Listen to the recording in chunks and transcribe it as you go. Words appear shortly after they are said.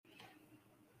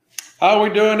How are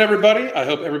we doing, everybody? I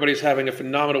hope everybody's having a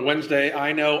phenomenal Wednesday.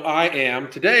 I know I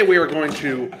am. Today, we are going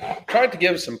to try to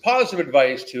give some positive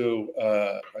advice to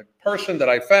a person that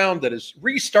I found that is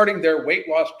restarting their weight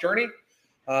loss journey.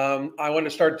 I want to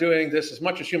start doing this as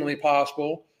much as humanly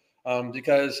possible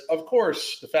because, of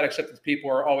course, the fat acceptance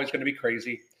people are always going to be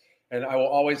crazy, and I will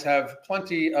always have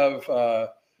plenty of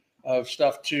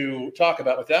stuff to talk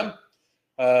about with them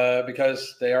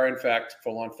because they are, in fact,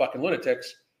 full-on fucking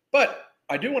lunatics. But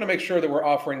I do want to make sure that we're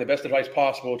offering the best advice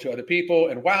possible to other people.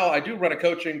 And while I do run a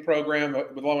coaching program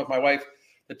along with my wife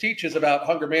that teaches about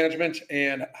hunger management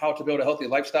and how to build a healthy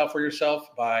lifestyle for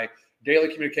yourself by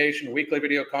daily communication, weekly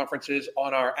video conferences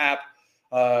on our app,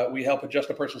 we help adjust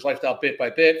a person's lifestyle bit by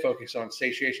bit, focus on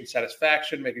satiation,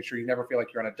 satisfaction, making sure you never feel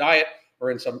like you're on a diet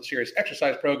or in some serious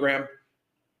exercise program.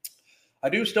 I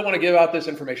do still want to give out this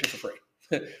information for free.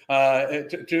 To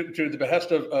the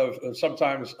behest of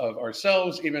sometimes of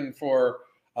ourselves, even for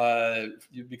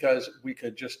because we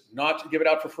could just not give it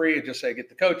out for free and just say get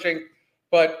the coaching.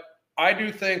 But I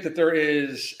do think that there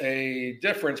is a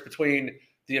difference between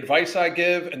the advice I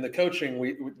give and the coaching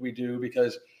we do,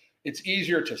 because it's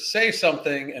easier to say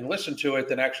something and listen to it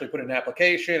than actually put it in an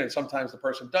application. And sometimes the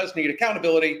person does need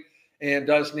accountability and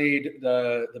does need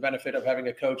the benefit of having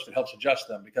a coach that helps adjust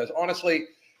them, because honestly,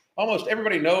 almost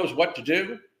everybody knows what to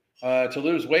do to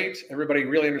lose weight. Everybody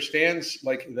really understands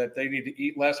like that they need to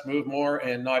eat less, move more,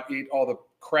 and not eat all the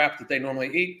crap that they normally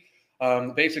eat.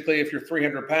 Basically, if you're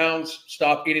 300 pounds,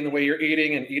 stop eating the way you're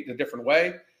eating and eat in a different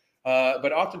way.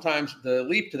 But oftentimes the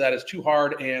leap to that is too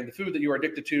hard, and the food that you are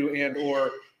addicted to and or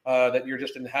that you're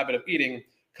just in the habit of eating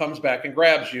comes back and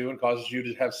grabs you and causes you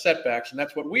to have setbacks. And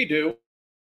that's what we do,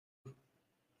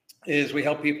 is we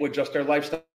help people adjust their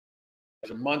lifestyle.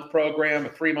 A month program, a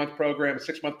 3-month program, a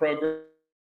 6-month program.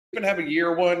 Even have a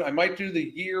year one. I might do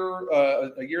the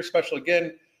a year special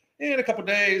again in a couple of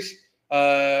days.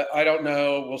 I don't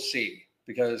know. We'll see,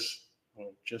 because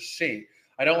we'll just see.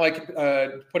 I don't like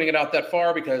putting it out that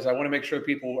far because I want to make sure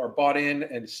people are bought in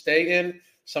and stay in.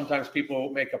 Sometimes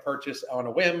people make a purchase on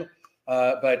a whim.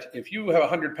 But if you have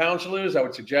 100 pounds to lose, I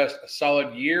would suggest a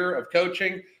solid year of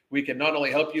coaching. We can not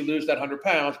only help you lose that 100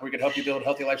 pounds, but we can help you build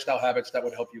healthy lifestyle habits that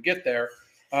would help you get there.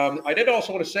 I did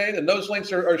also want to say that those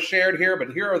links are shared here,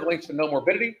 but here are the links to No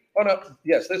Morbidity. Oh, no.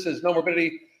 Yes, this is No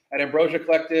Morbidity at Ambrosia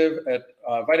Collective, at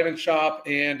Vitamin Shop,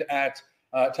 and at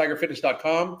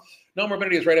tigerfitness.com. No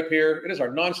Morbidity is right up here. It is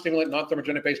our non-stimulant,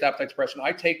 non-thermogenic-based appetite suppressant.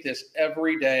 I take this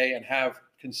every day and have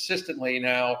consistently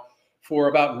now for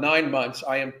about 9 months.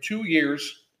 I am 2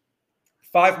 years,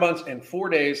 5 months, and 4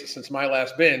 days since my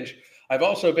last binge. I've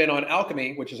also been on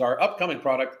Alchemy, which is our upcoming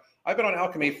product. I've been on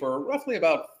Alchemy for roughly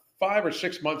about 5 or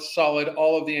 6 months solid,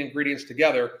 all of the ingredients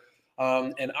together.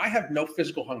 And I have no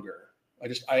physical hunger.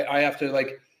 I have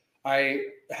to I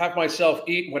have myself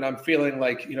eat when I'm feeling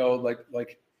like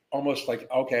almost like,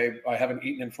 okay, I haven't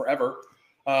eaten in forever.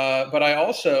 But I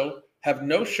also have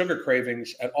no sugar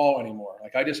cravings at all anymore.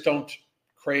 Like I just don't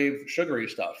crave sugary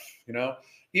stuff,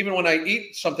 even when I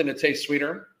eat something that tastes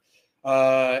sweeter,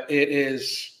 it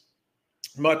is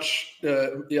much,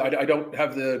 I don't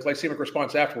have the glycemic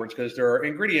response afterwards, because there are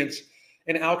ingredients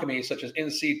in Alchemy such as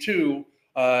NC2,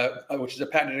 which is a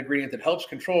patented ingredient that helps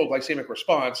control glycemic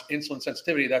response, insulin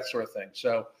sensitivity, that sort of thing.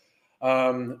 So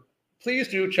please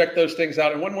do check those things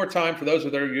out. And one more time, for those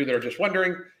of you that are just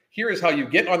wondering, here is how you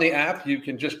get on the app. You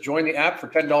can just join the app for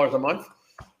 $10 a month.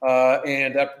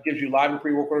 And that gives you live and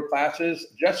pre-workout classes.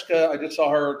 Jessica, I just saw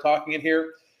her talking in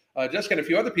here. Jessica and a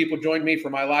few other people joined me for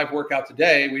my live workout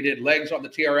today. We did legs on the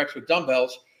TRX with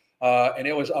dumbbells, and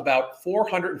it was about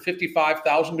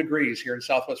 455,000 degrees here in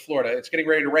Southwest Florida. It's getting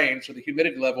ready to rain, so the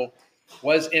humidity level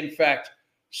was, in fact,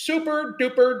 super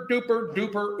duper duper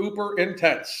duper uber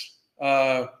intense,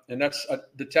 and that's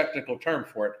the technical term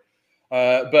for it.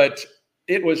 But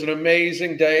it was an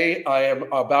amazing day. I am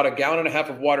about 1.5 gallons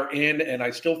of water in, and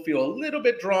I still feel a little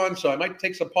bit drawn, so I might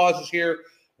take some pauses here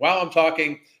while I'm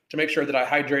talking to make sure that I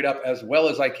hydrate up as well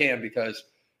as I can, because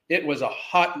it was a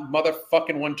hot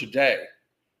motherfucking one today.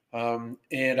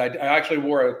 And I actually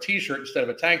wore a t-shirt instead of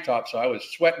a tank top, so I was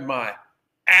sweating my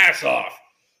ass off.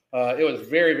 It was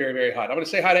very, very, very hot. I'm going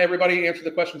to say hi to everybody, answer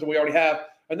the questions that we already have,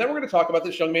 and then we're going to talk about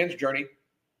this young man's journey,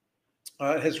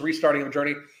 his restarting of a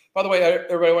journey. By the way,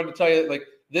 everybody, I wanted to tell you,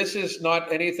 this is not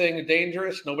anything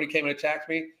dangerous. Nobody came and attacked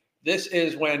me. This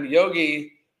is when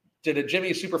Yogi did a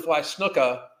Jimmy Superfly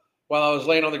Snuka while I was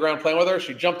laying on the ground playing with her.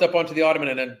 She jumped up onto the ottoman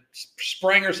and then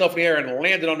sprang herself in the air and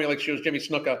landed on me like she was Jimmy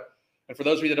Snuka. And for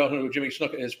those of you that don't know who Jimmy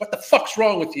Snuka is, what the fuck's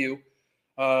wrong with you?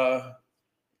 Know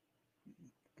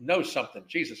something,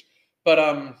 Jesus. But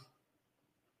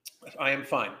I am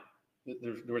fine.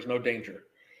 There was no danger.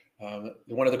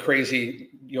 One of the crazy,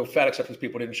 fat acceptance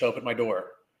people didn't show up at my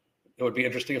door. It would be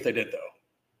interesting if they did, though.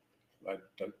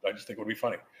 I just think it would be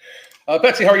funny.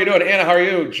 Betsy, how are you doing? Anna, how are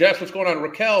you? Jess, what's going on?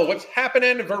 Raquel, what's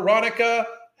happening? Veronica,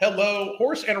 hello.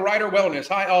 Horse and Rider Wellness.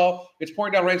 Hi, all. It's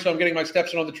pouring down rain, so I'm getting my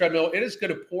steps in on the treadmill. It is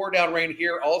going to pour down rain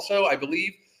here also. I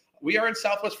believe we are in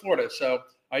Southwest Florida. So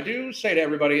I do say to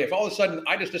everybody, if all of a sudden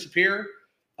I just disappear,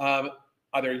 either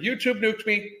YouTube nuked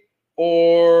me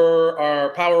or our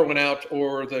power went out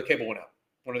or the cable went out,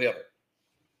 one or the other.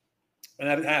 And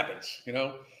that happens,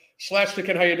 Slapstick,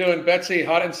 how you doing? Betsy,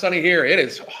 hot and sunny here. It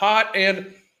is hot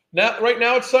and right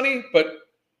now it's sunny, but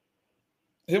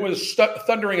it was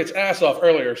thundering its ass off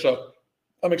earlier. So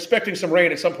I'm expecting some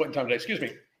rain at some point in time today. Excuse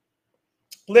me.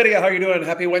 Lydia, how are you doing?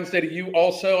 Happy Wednesday to you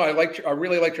also. I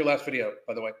really liked your last video,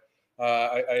 by the way.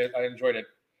 I enjoyed it.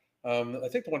 I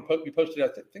think the one you posted, I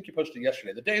think you posted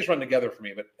yesterday. The days run together for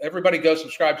me, but everybody go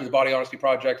subscribe to the Body Honesty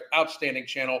Project. Outstanding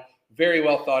channel. Very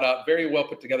well thought out, very well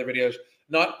put together videos.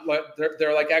 Not like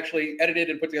they're like actually edited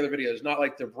and put together videos, not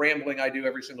like the rambling I do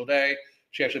every single day.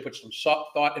 She actually puts some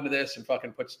thought into this and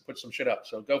fucking puts some shit up.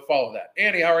 So go follow that.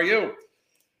 Annie, how are you?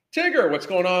 Tigger, what's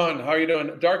going on? How are you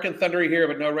doing? Dark and thundery here,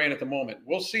 but no rain at the moment.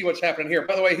 We'll see what's happening here.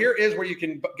 By the way, here is where you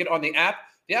can get on the app.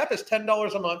 The app is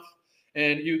 $10 a month,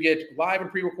 and you get live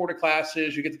and pre-recorded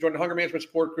classes. You get to join the Hunger Management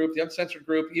Support Group, the Uncensored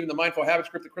Group, even the Mindful Habits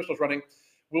Group that Crystal's running.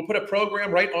 We'll put a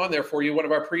program right on there for you, one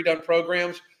of our pre-done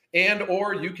programs,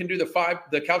 or you can do the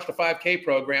Couch to 5K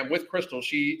program with Crystal.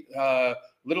 She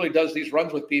literally does these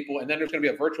runs with people, and then there's going to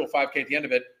be a virtual 5K at the end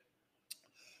of it.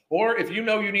 Or if you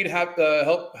need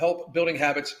help building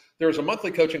habits, there's a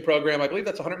monthly coaching program. I believe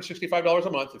that's $165 a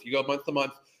month. If you go month to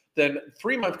month, then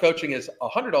 3-month coaching is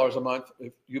 $100 a month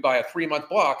if you buy a 3-month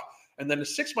block. And then the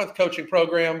 6-month coaching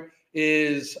program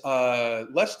is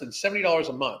less than $70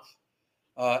 a month.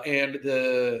 And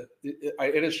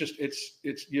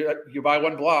you buy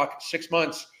one block, 6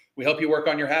 months. We help you work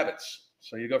on your habits.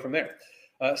 So you go from there.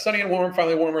 Sunny and warm,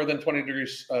 finally warmer than 20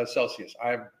 degrees Celsius.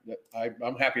 I'm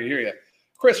happy to hear you.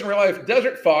 Chris, in real life,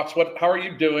 Desert Fox, how are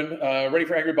you doing? Ready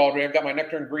for Angry Baldwin. I've got my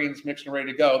nectar and greens mixed and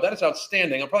ready to go. That is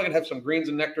outstanding. I'm probably going to have some greens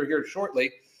and nectar here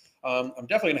shortly. I'm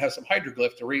definitely going to have some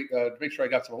hydroglyph to make sure I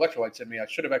got some electrolytes in me. I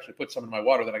should have actually put some in my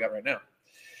water that I got right now.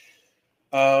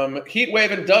 Heat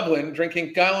wave in Dublin,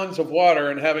 drinking gallons of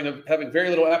water and having very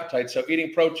little appetite. So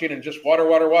eating protein and just water.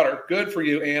 Good for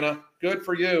you, Anna. Good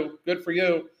for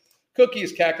you.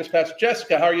 Cookies, Cactus Patch.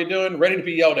 Jessica, how are you doing? Ready to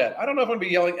be yelled at. I don't know if I'm going to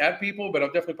be yelling at people, but I'm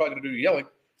definitely probably going to do yelling.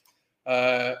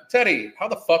 Teddy, how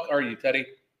the fuck are you, Teddy?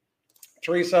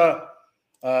 Teresa,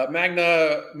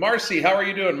 Magna, Marcy, how are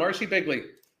you doing? Marcy Bigley.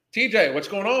 TJ, what's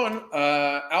going on?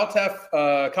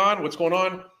 Altaf Khan, what's going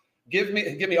on? Give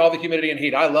me all the humidity and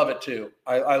heat. I love it too.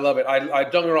 I love it. I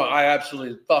don't get me wrong. I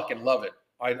absolutely fucking love it.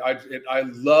 I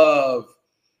love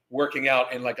working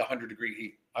out in like 100-degree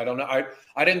heat. I don't know.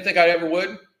 I didn't think I ever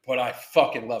would, but I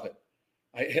fucking love it.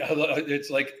 It's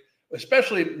like,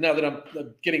 especially now that I'm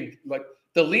getting like,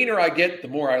 the leaner I get, the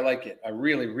more I like it. I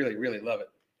really, really, really love it.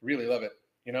 Really love it.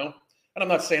 And I'm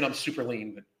not saying I'm super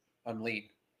lean, but I'm lean.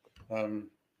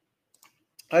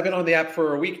 I've been on the app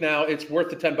for a week now. It's worth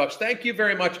the $10. Thank you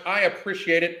very much. I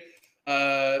appreciate it.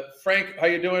 Frank, how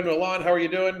you doing? Milan, how are you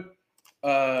doing?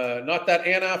 Not that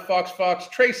Anna, Fox,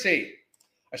 Tracy.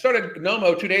 I started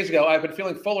Nomo 2 days ago. I've been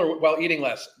feeling fuller while eating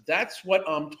less. That's what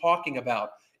I'm talking about.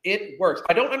 It works.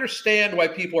 I don't understand why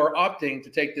people are opting to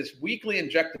take this weekly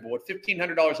injectable at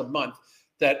 $1,500 a month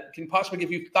that can possibly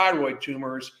give you thyroid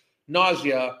tumors,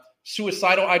 nausea,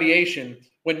 suicidal ideation,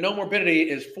 when Nomorbidity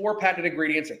is 4 patented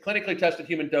ingredients at clinically tested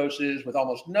human doses with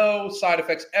almost no side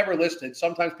effects ever listed.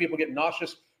 Sometimes people get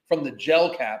nauseous from the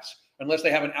gel caps unless they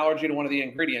have an allergy to one of the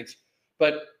ingredients.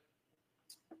 But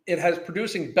it has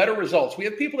producing better results. We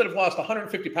have people that have lost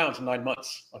 150 pounds in 9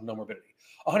 months on Nomorbidity,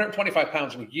 125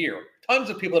 pounds in a year. Tons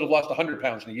of people that have lost 100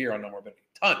 pounds in a year on Nomorbidity.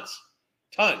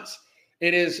 Tons.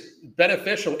 It is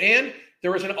beneficial. And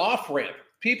there is an off-ramp.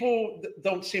 People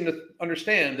don't seem to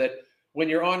understand that when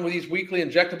you're on with these weekly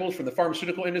injectables from the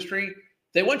pharmaceutical industry,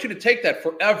 they want you to take that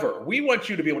forever. We want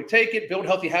you to be able to take it, build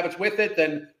healthy habits with it,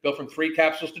 then go from 3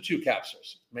 capsules to 2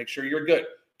 capsules. Make sure you're good.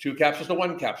 2 capsules to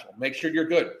 1 capsule. Make sure you're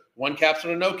good. 1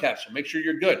 capsule to no capsule. Make sure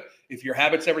you're good. If your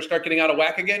habits ever start getting out of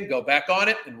whack again, go back on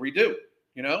it and redo,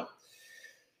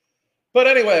 But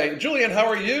anyway, Julian, how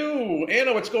are you?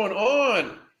 Anna, what's going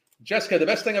on? Jessica, the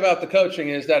best thing about the coaching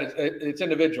is that it's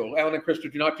individual. Alan and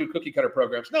Krista do not do cookie cutter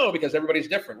programs. No, because everybody's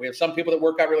different. We have some people that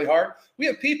work out really hard. We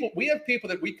have people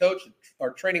that we coach that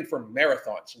are training for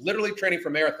marathons, literally training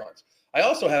for marathons. I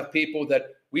also have people that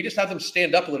we just have them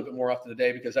stand up a little bit more often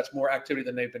today because that's more activity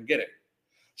than they've been getting.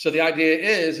 So the idea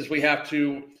is we have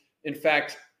to, in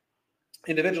fact,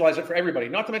 individualize it for everybody.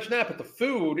 Not to mention that, but the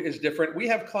food is different. We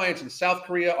have clients in South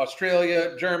Korea,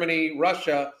 Australia, Germany,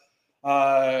 Russia.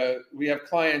 We have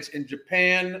clients in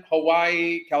Japan,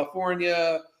 Hawaii,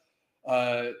 California.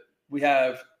 We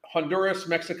have Honduras,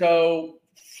 Mexico,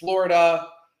 Florida,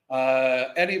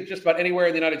 just about anywhere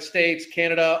in the United States,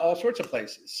 Canada, all sorts of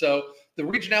places. So the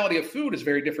regionality of food is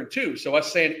very different too. So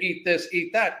us saying eat this,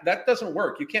 eat that, that doesn't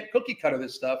work. You can't cookie cutter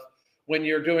this stuff when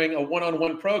you're doing a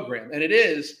one-on-one program. And it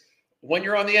is, when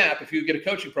you're on the app, if you get a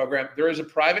coaching program, there is a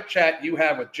private chat you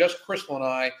have with just Crystal and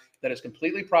I that is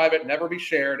completely private, never be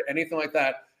shared, anything like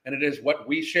that. And it is what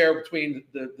we share between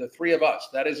the three of us.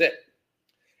 That is it.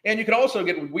 And you can also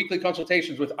get weekly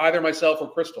consultations with either myself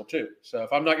or Crystal too. So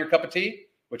if I'm not your cup of tea,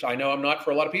 which I know I'm not for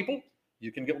a lot of people,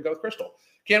 you can go with Crystal.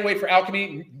 Can't wait for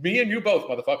Alchemy. Me and you both,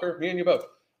 motherfucker. Me and you both.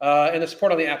 And the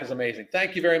support on the app is amazing.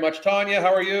 Thank you very much, Tanya.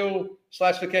 How are you?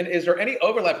 /Ken, is there any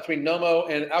overlap between Nomo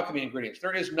and Alchemy ingredients?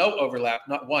 There is no overlap,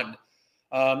 not one,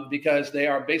 because they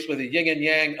are basically the yin and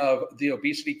yang of the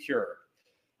obesity cure.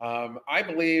 I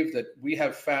believe that we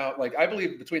have found, I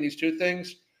believe between these two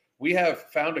things, we have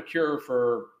found a cure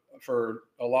for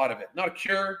a lot of it. Not a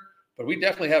cure, but we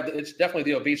definitely have, it's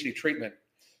definitely the obesity treatment,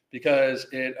 because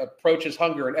it approaches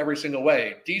hunger in every single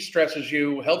way. De-stresses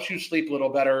you, helps you sleep a little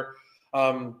better.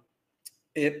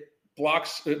 It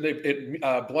blunts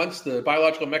the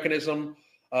biological mechanism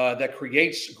that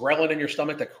creates ghrelin in your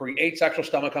stomach, that creates actual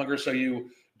stomach hunger, so you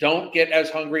don't get as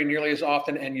hungry nearly as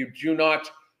often, and you do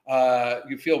not,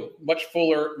 you feel much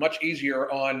fuller, much easier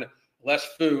on less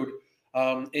food.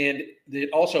 And it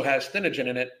also has Thenogen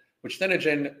in it, which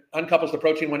Thenogen uncouples the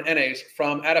protein 1-enase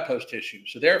from adipose tissue.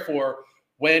 So therefore,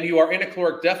 when you are in a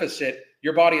caloric deficit,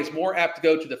 your body is more apt to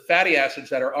go to the fatty acids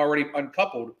that are already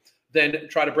uncoupled than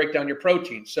try to break down your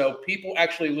protein. So people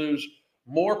actually lose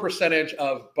more percentage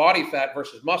of body fat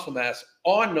versus muscle mass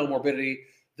on no morbidity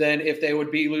than if they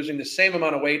would be losing the same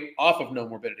amount of weight off of no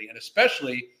morbidity. And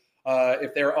especially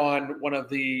if they're on one of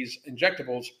these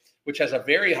injectables, which has a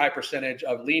very high percentage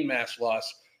of lean mass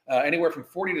loss, anywhere from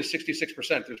 40 to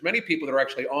 66%. There's many people that are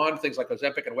actually on things like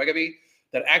Ozempic and Wegovy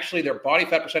that actually their body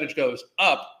fat percentage goes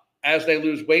up as they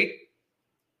lose weight.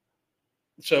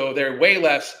 So they're way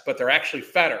less, but they're actually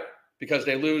fatter because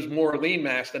they lose more lean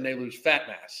mass than they lose fat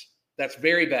mass. That's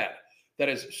very bad. That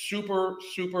is super,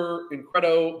 super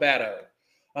incredible bad.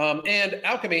 And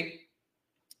Alchemy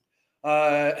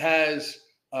has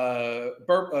a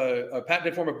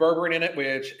patented form of berberine in it,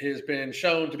 which has been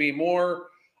shown to be more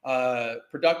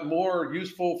more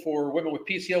useful for women with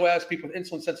PCOS, people with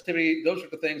insulin sensitivity, those are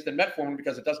the things, than metformin,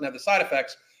 because it doesn't have the side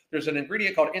effects. There's an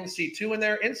ingredient called NC2 in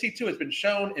there. NC2 has been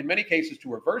shown in many cases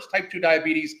to reverse type 2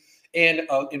 diabetes, and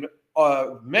in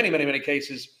many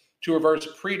cases to reverse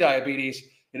pre-diabetes.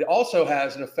 It also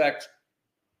has an effect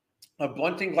of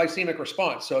blunting glycemic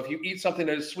response. So if you eat something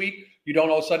that is sweet, you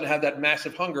don't all of a sudden have that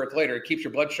massive hunger later. It keeps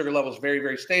your blood sugar levels very,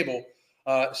 very stable.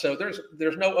 So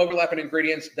there's no overlap in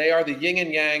ingredients. They are the yin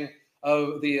and yang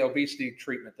of the obesity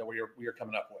treatment that we are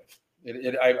coming up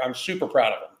with. I'm super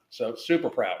proud of them. So super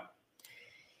proud.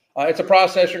 It's a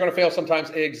process. You're going to fail sometimes.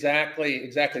 Exactly.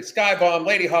 Skybomb,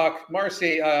 Lady Hawk,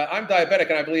 Marcy. I'm diabetic,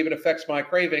 and I believe it affects my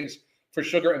cravings for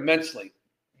sugar immensely.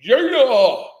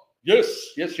 Yeah. Yes.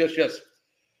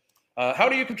 How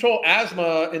do you control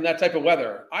asthma in that type of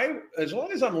weather? As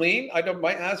long as I'm lean,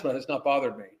 my asthma has not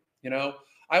bothered me.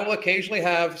 I will occasionally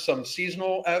have some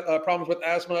seasonal problems with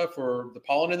asthma for the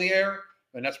pollen in the air,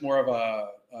 and that's more of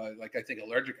I think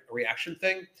allergic reaction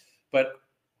thing. But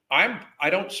I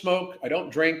don't smoke, I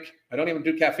don't drink, I don't even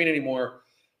do caffeine anymore.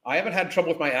 I haven't had trouble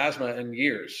with my asthma in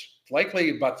years.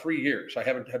 Likely about 3 years. I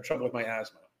haven't had trouble with my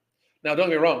asthma. Now, don't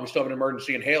get me wrong, we still have an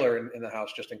emergency inhaler in the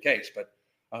house just in case, but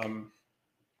I'm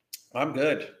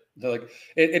good.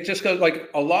 It just goes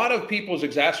a lot of people's a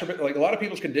lot of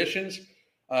people's conditions.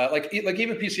 Like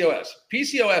even PCOS.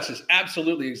 PCOS is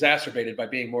absolutely exacerbated by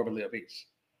being morbidly obese,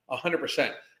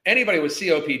 100%. Anybody with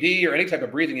COPD or any type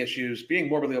of breathing issues, being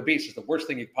morbidly obese is the worst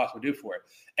thing you could possibly do for it.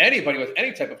 Anybody with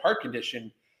any type of heart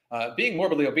condition, being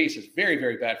morbidly obese is very,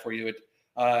 very bad for you.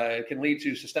 It can lead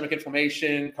to systemic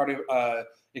inflammation,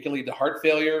 it can lead to heart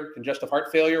failure, congestive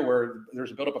heart failure, where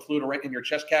there's a buildup of fluid in your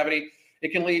chest cavity.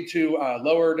 It can lead to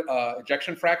lowered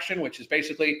ejection fraction, which is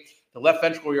basically the left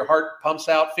ventricle of your heart pumps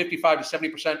out 55 to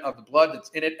 70% of the blood that's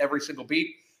in it every single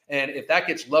beat. And if that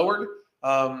gets lowered,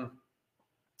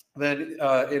 then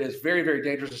it is very, very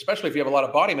dangerous, especially if you have a lot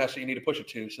of body mass that you need to push it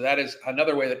to. So that is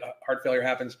another way that heart failure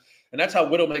happens. And that's how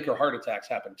widowmaker heart attacks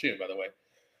happen too, by the way.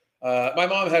 My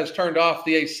mom has turned off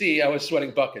the AC. I was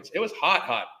sweating buckets. It was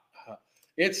hot.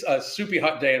 It's a soupy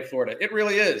hot day in Florida. It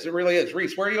really is.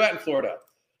 Reese, where are you at in Florida?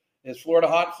 Is Florida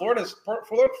hot? Florida,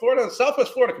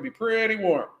 Southwest Florida can be pretty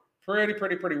warm.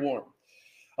 Pretty warm.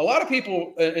 A lot of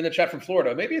people in the chat from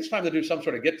Florida, maybe it's time to do some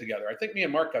sort of get together. I think me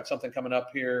and Mark got something coming up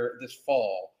here this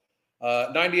fall.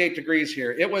 98 degrees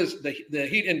here. It was the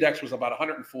heat index was about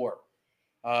 104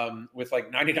 with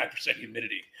like 99%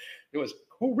 humidity. It was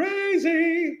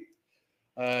crazy.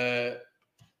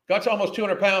 Got to almost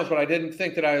 200 pounds, but I didn't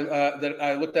think that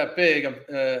I looked that big.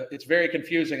 It's very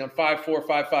confusing. I'm 5'4",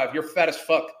 5'5". You're fat as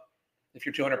fuck if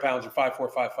you're 200 pounds and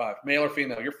 5'4", 5'5". Male or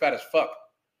female, you're fat as fuck.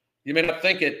 You may not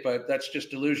think it, but that's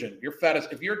just delusion. You're fat as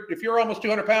if you're almost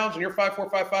 200 pounds and you're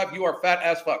 5'4", 5'5", you are fat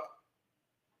as fuck.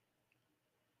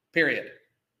 Period.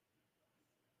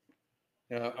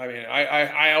 I mean,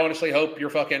 I honestly hope you're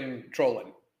fucking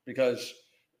trolling because,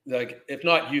 like, if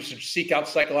not, you should seek out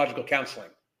psychological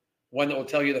counseling, one that will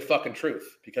tell you the fucking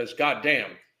truth. Because,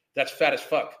 goddamn, that's fat as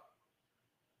fuck.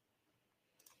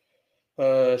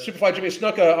 Superfly Jimmy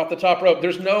Snuka off the top rope.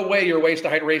 There's no way your waist to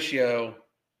height ratio.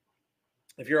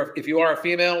 If you are a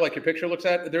female, like your picture looks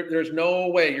at, there's no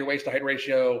way your waist to height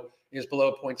ratio is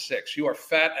below 0.6. You are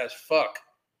fat as fuck.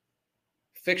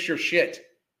 Fix your shit.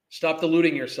 Stop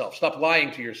deluding yourself. Stop lying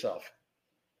to yourself.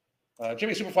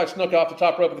 Jimmy Superfly Snuka off the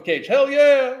top rope of the cage. Hell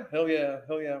yeah. Hell yeah.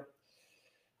 Hell yeah.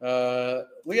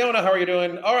 Leona, how are you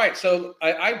doing? All right. So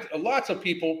I lots of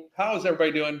people. How's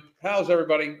everybody doing? How's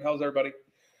everybody?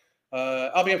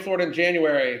 I'll be in Florida in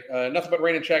January. Nothing but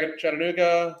rain in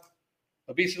Chattanooga.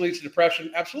 Obesity leads to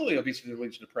depression. Absolutely, obesity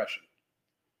leads to depression.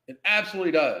 It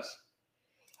absolutely does.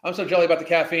 I'm so jelly about the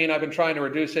caffeine. I've been trying to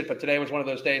reduce it, but today was one of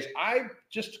those days. I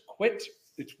just quit.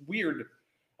 It's weird.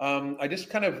 I just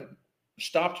kind of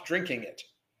stopped drinking it.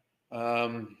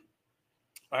 I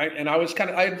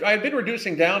had been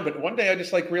reducing down, but one day I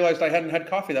just realized I hadn't had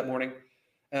coffee that morning.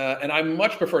 And I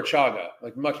much prefer chaga,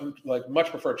 much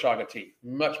prefer chaga tea.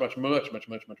 Much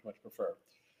prefer.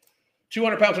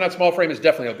 200 pounds in that small frame is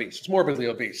definitely obese. It's morbidly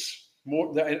obese.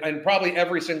 And probably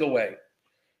every single way.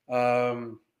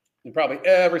 I'm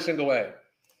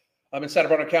in Santa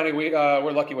Barbara County.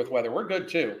 We're lucky with weather. We're good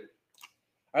too.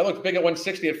 I looked big at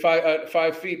 160 at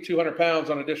 5 feet, 200 pounds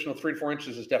on additional 3 to 4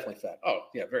 inches is definitely fat. Oh,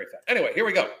 yeah, very fat. Anyway, here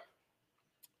we go.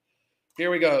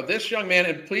 This young man,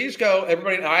 and please go,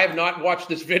 everybody, I have not watched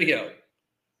this video.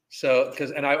 So,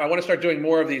 I want to start doing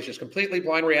more of these, just completely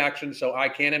blind reactions, so I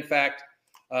can, in fact,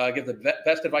 give the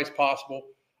best advice possible.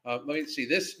 Let me see.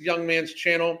 This young man's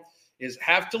channel is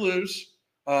Have to Lose.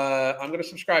 I'm going to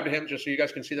subscribe to him just so you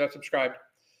guys can see that I've subscribed.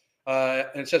 And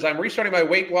it says, I'm restarting my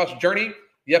weight loss journey.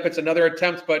 Yep, it's another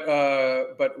attempt, but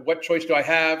what choice do I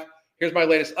have? Here's my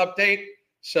latest update.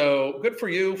 So good for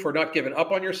you for not giving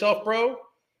up on yourself, bro.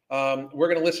 We're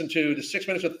going to listen to the 6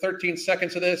 minutes with 13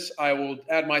 seconds of this. I will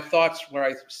add my thoughts where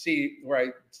I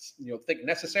think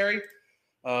necessary.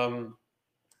 But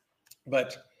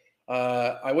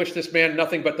I wish this man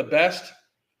nothing but the best.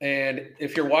 And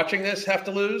if you're watching this, Have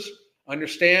to Lose,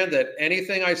 understand that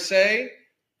anything I say,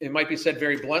 it might be said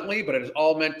very bluntly, but it is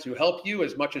all meant to help you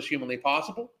as much as humanly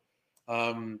possible.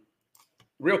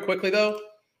 Real quickly, though,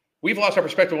 we've lost our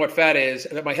perspective on what fat is.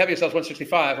 My heaviest I was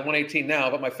 165. I'm 118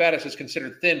 now, but my fattest is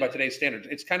considered thin by today's standards.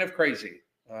 It's kind of crazy.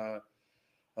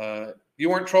 You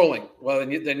weren't trolling. Well,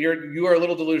 then you are a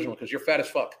little delusional because you're fat as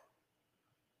fuck.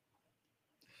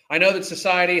 I know that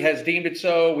society has deemed it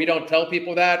so. We don't tell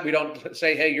people that. We don't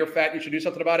say, hey, you're fat, you should do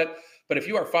something about it. But if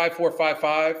you are 5'4",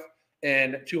 5'5",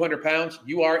 and 200 pounds,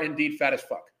 you are indeed fat as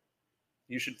fuck.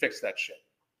 You should fix that shit.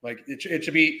 It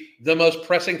should be the most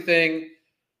pressing thing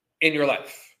in your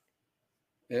life.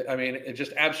 I mean, it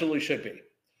just absolutely should be.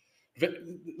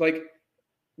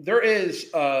 There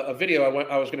is a video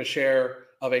I was going to share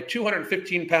of a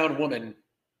 215-pound woman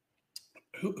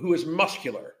who is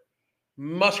muscular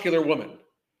woman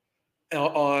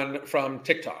from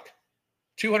TikTok.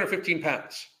 215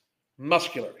 pounds,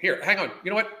 muscular. Here, hang on.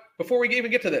 You know what? Before we even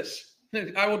get to this,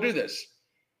 I will do this.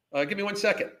 Give me 1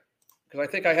 second, because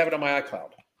I think I have it on my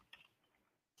iCloud.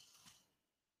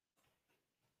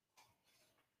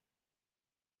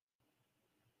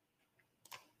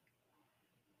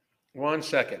 One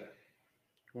second.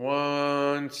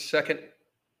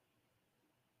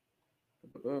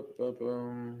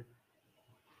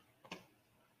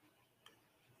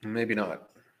 Maybe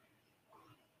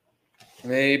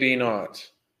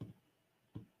not.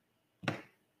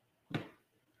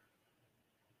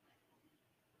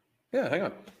 Yeah, hang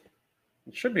on.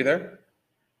 It should be there.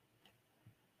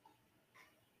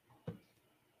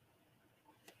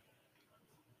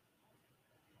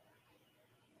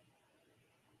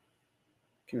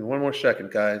 Give me 1 more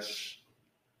second, guys.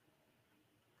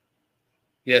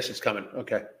 Yes, it's coming.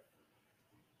 Okay.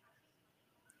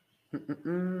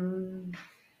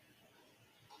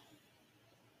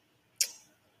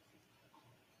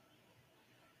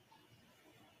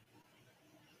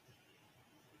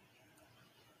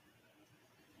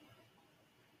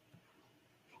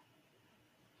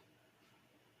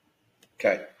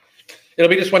 Okay. It'll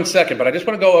be just 1 second, but I just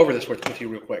want to go over this with you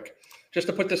real quick, just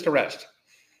to put this to rest.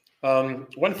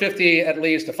 150 at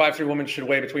least. A 5'3" woman should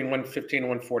weigh between 115 and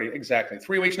 140. Exactly.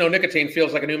 3 weeks no nicotine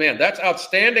feels like a new man. That's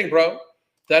outstanding, bro.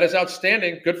 That is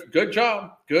outstanding. Good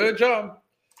job. Good job.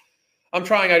 I'm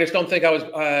trying. I just don't think I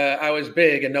was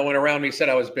big, and no one around me said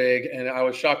I was big, and I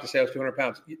was shocked to say I was 200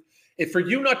 pounds. If for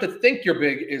you not to think you're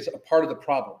big is a part of the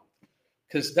problem,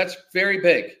 because that's very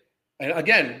big. And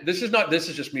again, this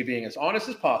is just me being as honest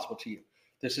as possible to you.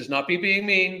 This is not me being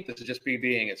mean. This is just me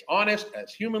being as honest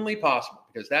as humanly possible,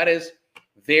 because that is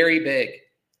very big.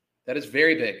 That is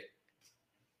very big.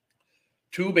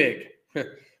 Too big.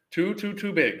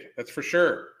 too big. That's for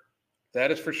sure.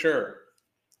 That is for sure.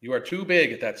 You are too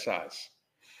big at that size.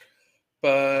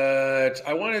 But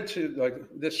I wanted to,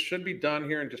 this should be done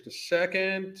here in just a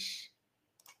second.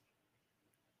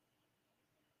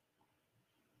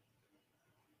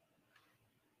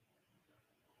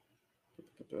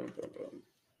 Boom, boom, boom.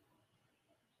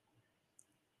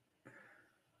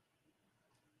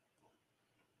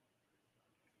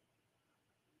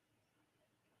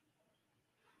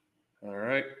 All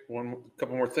right,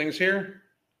 couple more things here.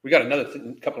 We got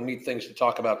another couple of neat things to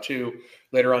talk about too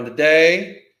later on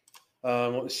today.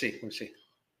 Let me see.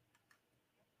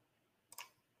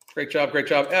 Great job.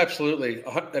 Absolutely.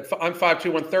 I'm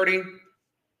 5'2", 130.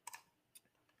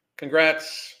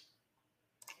 Congrats.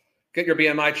 Get your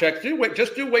BMI checked.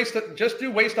 Just do waist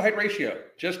to height ratio.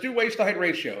 Just do waist to height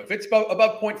ratio. If it's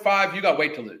above 0.5, you got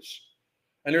weight to lose.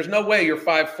 And there's no way you're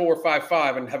 5'4",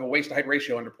 5'5", and have a waist to height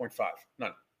ratio under 0.5.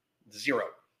 None. Zero.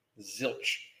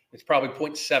 Zilch. It's probably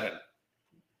 0.7.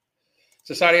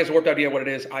 Society has a warped idea of what it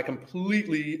is. I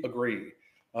completely agree.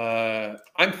 I'm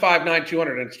 5'9",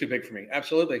 200, and it's too big for me.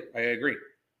 Absolutely. I agree.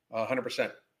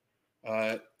 100%.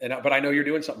 But I know you're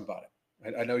doing something about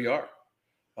it. I know you are.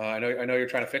 I know you're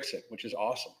trying to fix it, which is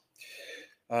awesome.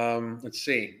 Let's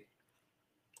see.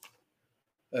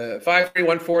 5'3",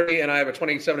 140, and I have a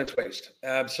 27-inch waist.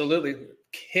 Absolutely.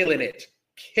 Killing it.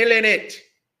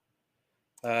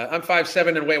 I'm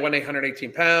 5'7" and weigh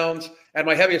 118 pounds. At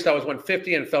my heaviest, I was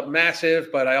 150 and felt massive,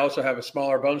 but I also have a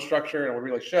smaller bone structure, and it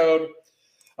really showed.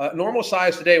 Normal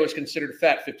size today was considered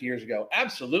fat 50 years ago.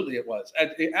 Absolutely, it was.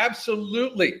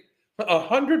 Absolutely.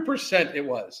 100% it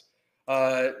was.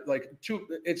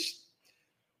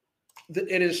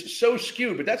 It is so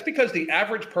skewed, but that's because the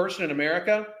average person in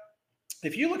America,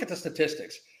 if you look at the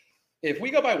statistics, if we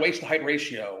go by waist to height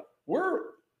ratio, we're,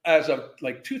 as of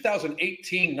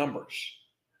 2018 numbers,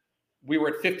 we were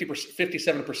at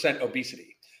 57%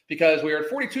 obesity, because we were at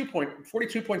 42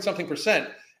 point something percent.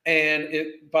 And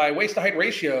by waist to height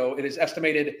ratio, it is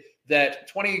estimated that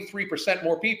 23%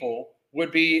 more people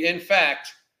would be in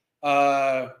fact,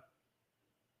 you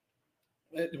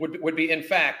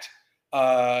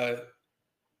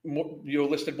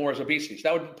listed more as obesity. So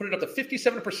that would put it up to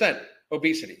 57%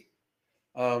 obesity.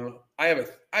 I have a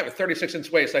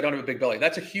 36-inch waist. I don't have a big belly.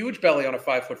 That's a huge belly on a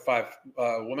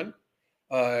 5'5" woman.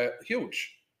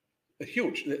 Huge.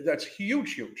 That's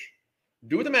huge.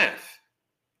 Do the math.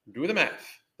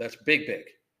 That's big.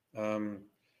 How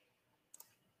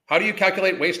do you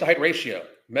calculate waist to height ratio?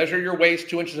 Measure your waist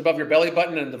 2 inches above your belly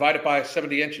button and divide it by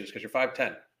 70 inches because you're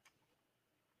 5'10".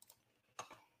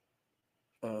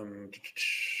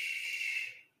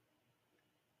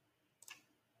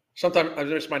 Sometimes I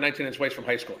missed my 19-inch waist from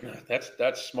high school. That's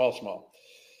small.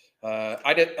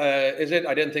 I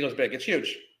didn't think it was big. It's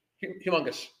huge,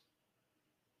 humongous.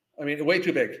 I mean, way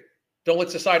too big. Don't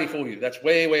let society fool you. That's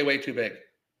way too big.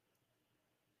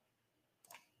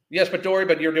 Yes, but Dory,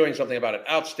 you're doing something about it.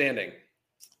 Outstanding.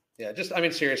 Yeah,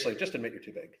 seriously, just admit you're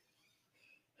too big.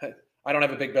 I don't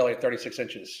have a big belly at 36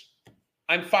 inches.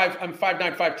 I'm 5'9",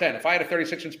 5'10". If I had a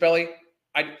 36-inch belly,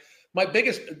 my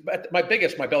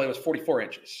belly was 44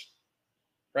 inches.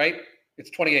 Right? It's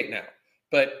 28 now.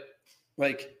 But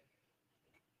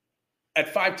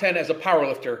at 5'10" as a power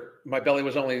lifter, my belly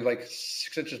was only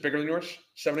 6 inches bigger than yours,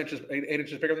 7 inches, 8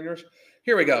 inches bigger than yours.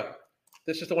 Here we go.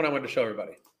 This is the one I wanted to show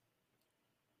everybody.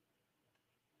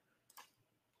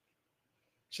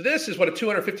 So this is what a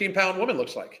 215-pound woman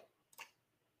looks like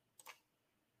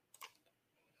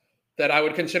that I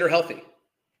would consider healthy.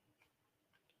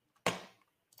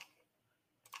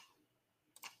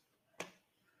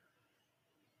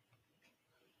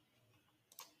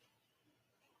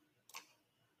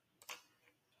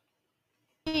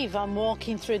 I'm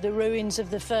walking through the ruins of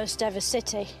the first ever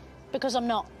city, because I'm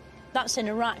not. That's in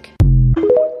Iraq.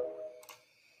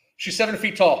 She's 7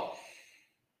 feet tall.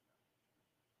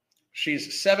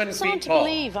 She's 7 feet tall. It's hard to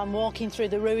believe I'm walking through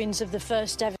the ruins of the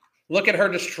first ever. Look at her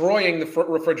destroying the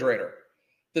refrigerator.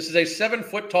 This is a 7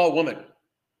 foot tall woman.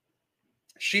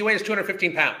 She weighs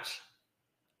 215 pounds.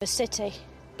 The city,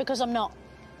 because I'm not.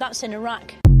 That's in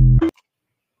Iraq.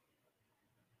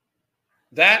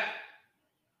 That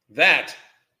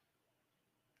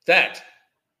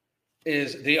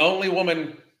is the only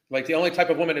woman, like the only type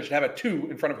of woman that should have a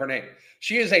 2 in front of her name.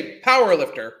 She is a power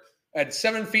lifter at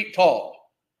 7 feet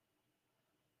tall.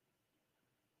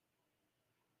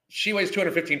 She weighs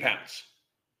 215 pounds.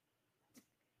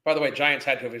 By the way, giants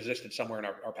had to have existed somewhere in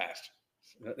our past.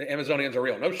 The Amazonians are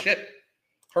real. No shit.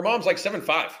 Her mom's like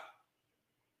 7'5".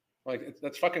 Like,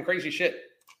 that's fucking crazy shit.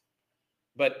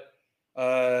 But,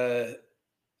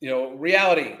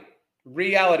 reality.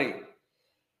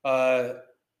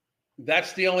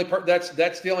 That's the only part. That's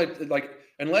the only, like,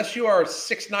 unless you are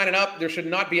 6'9" and up, there should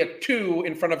not be a 2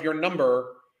 in front of your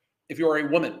number if you are a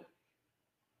woman.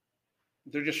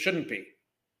 There just shouldn't be.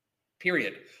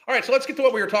 Period. All right, so let's get to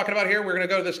what we were talking about here. We're going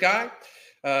to go to this guy.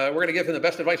 We're going to give him the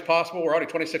best advice possible. We're already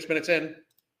 26 minutes in.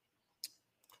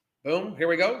 Boom, here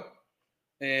we go.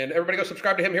 And everybody go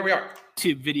subscribe to him. Here we are.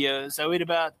 YouTube videos. I weighed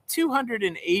about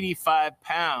 285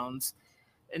 pounds,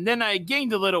 and then I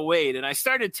gained a little weight, and I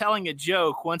started telling a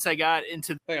joke once I got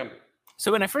into... Hang on.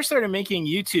 So when I first started making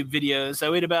YouTube videos, I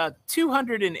weighed about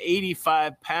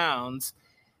 285 pounds,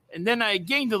 and then I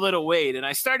gained a little weight, and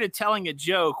I started telling a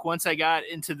joke once I got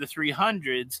into the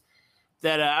 300s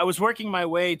that I was working my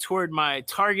way toward my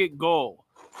target goal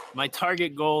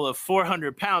of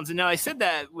 400 pounds. And now I said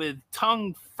that with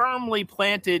tongue firmly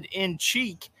planted in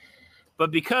cheek, but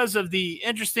because of the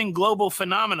interesting global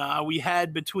phenomena we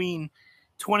had between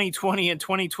 2020 and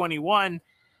 2021,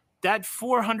 that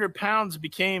 400 pounds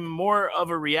became more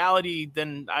of a reality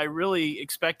than I really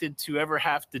expected to ever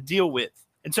have to deal with.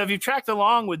 And so if you've tracked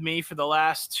along with me for the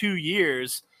last 2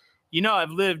 years, you know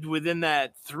I've lived within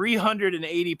that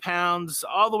 380 pounds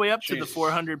all the way up to the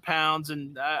 400 pounds,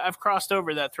 and I've crossed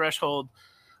over that threshold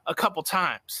a couple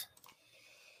times.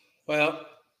 Well,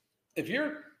 if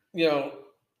you're,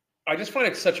 I just find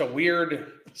it such a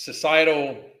weird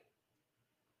societal,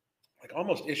 like,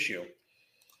 almost issue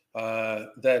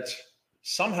that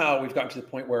somehow we've gotten to the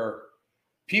point where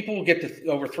people get to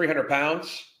over 300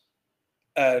 pounds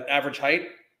at average height,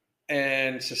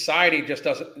 and society just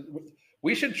doesn't.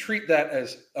 We should treat that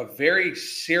as a very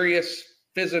serious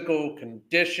physical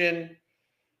condition.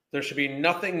 There should be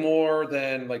nothing more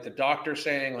than, like, the doctor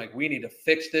saying, like, we need to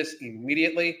fix this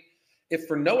immediately, if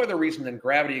for no other reason than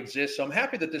gravity exists. So I'm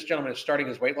happy that this gentleman is starting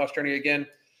his weight loss journey again.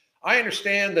 I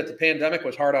understand that the pandemic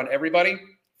was hard on everybody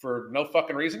for no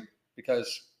fucking reason,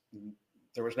 because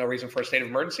there was no reason for a state of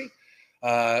emergency.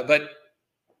 But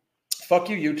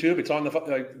fuck you, YouTube. It's on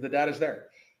the data's there.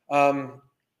 I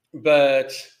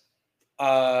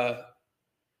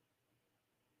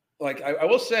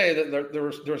will say that there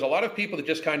was a lot of people that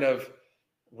just kind of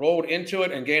rolled into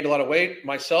it and gained a lot of weight.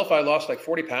 Myself, I lost like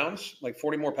 40 pounds, like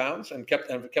 40 more pounds, and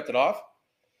kept it off.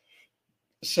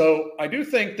 So I do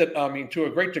think that, to a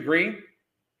great degree,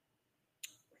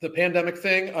 the pandemic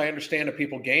thing, I understand that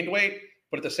people gained weight,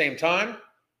 but at the same time,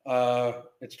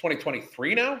 it's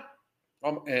 2023 now,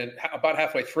 and about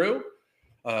halfway through,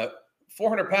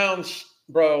 400 pounds,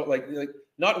 bro, like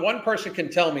not one person can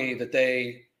tell me that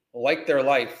they like their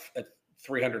life at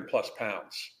 300 plus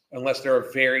pounds, unless they're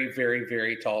a very, very,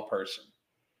 very tall person.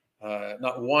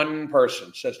 Not one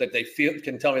person says that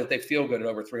can tell me that they feel good at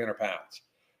over 300 pounds,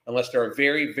 unless they're a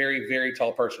very, very, very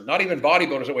tall person. Not even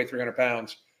bodybuilders that weigh 300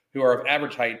 pounds who are of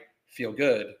average height feel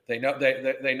good. They know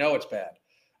it's bad.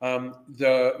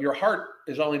 Your heart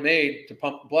is only made to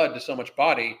pump blood to so much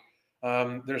body.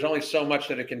 There's only so much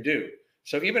that it can do.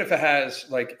 So even if it has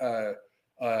like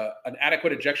an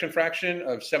adequate ejection fraction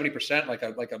of 70%, like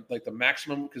the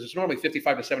maximum, because it's normally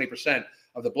 55 to 70%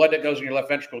 of the blood that goes in your left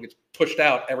ventricle gets pushed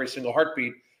out every single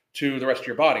heartbeat to the rest of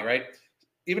your body, right?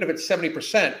 Even if it's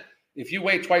 70%, if you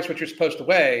weigh twice what you're supposed to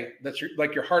weigh, that's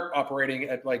your heart operating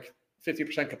at like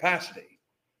 50% capacity,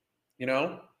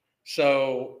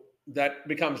 So that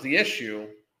becomes the issue,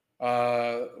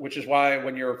 which is why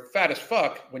when you're fat as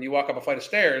fuck, when you walk up a flight of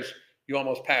stairs, you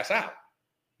almost pass out,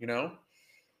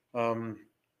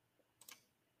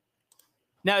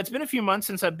 Now, it's been a few months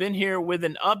since I've been here with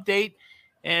an update,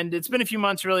 and it's been a few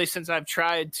months really since I've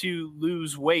tried to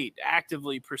lose weight,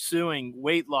 actively pursuing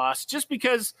weight loss, just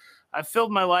because I've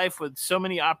filled my life with so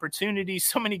many opportunities,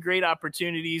 so many great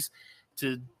opportunities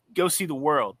to go see the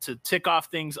world, to tick off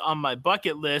things on my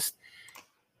bucket list.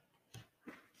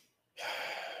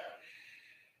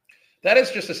 That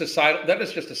is just a sign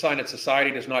that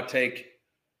society does not take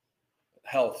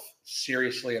health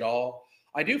seriously at all.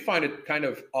 I do find it kind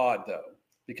of odd, though,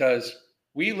 because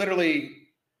we literally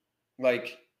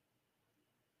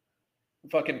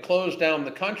fucking closed down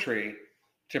the country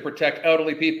to protect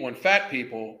elderly people and fat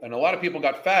people. And a lot of people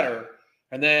got fatter.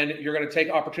 And then you're going to take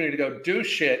opportunity to go do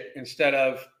shit instead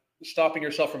of stopping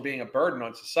yourself from being a burden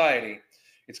on society.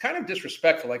 It's kind of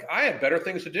disrespectful. Like, I have better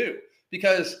things to do,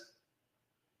 because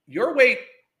your weight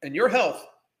and your health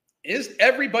is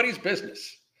everybody's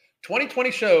business.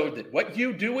 2020 showed that what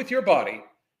you do with your body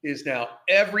is now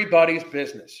everybody's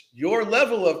business. Your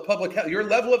level of public health, your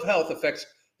level of health affects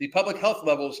the public health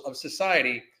levels of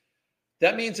society.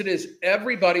 That means it is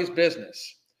everybody's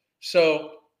business.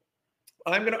 So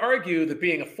I'm going to argue that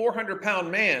being a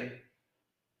 400-pound man,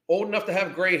 old enough to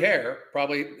have gray hair,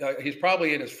 he's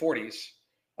probably in his 40s.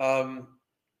 I'm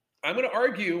going to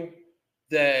argue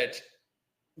that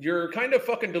you're kind of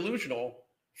fucking delusional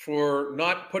for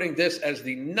not putting this as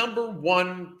the number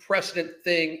one precedent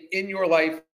thing in your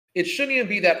life. It shouldn't even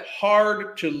be that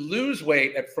hard to lose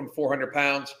weight from 400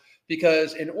 pounds,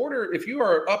 because if you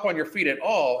are up on your feet at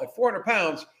all at 400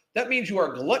 pounds, that means you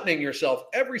are gluttoning yourself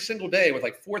every single day with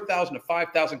like 4,000 to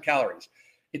 5,000 calories.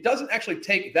 It doesn't actually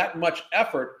take that much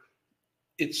effort.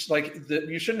 It's like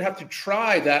you shouldn't have to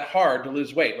try that hard to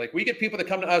lose weight. Like, we get people that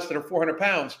come to us that are 400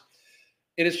 pounds.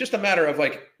 It is just a matter of,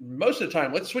 like, most of the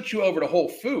time, let's switch you over to Whole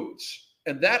Foods.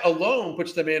 And that alone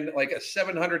puts them in like a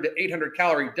 700 to 800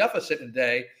 calorie deficit a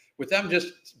day, with them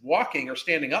just walking or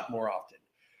standing up more often.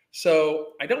 So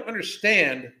I don't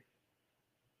understand,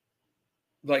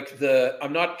 like,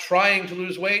 I'm not trying to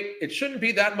lose weight. It shouldn't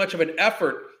be that much of an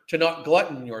effort to not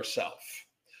glutton yourself.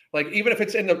 Like, even if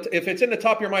it's in the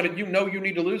top of your mind and you know you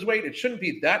need to lose weight, it shouldn't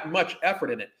be that much effort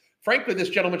in it. Frankly, this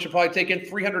gentleman should probably take in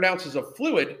 300 ounces of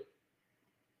fluid,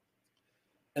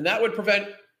 and that would prevent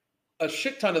a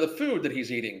shit ton of the food that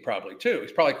he's eating probably too.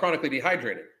 He's probably chronically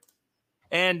dehydrated.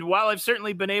 And while I've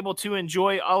certainly been able to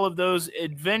enjoy all of those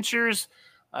adventures,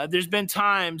 there's been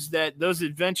times that those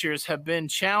adventures have been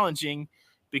challenging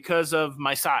because of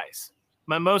my size.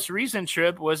 My most recent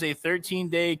trip was a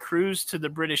 13-day cruise to the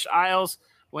British Isles.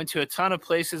 Went to a ton of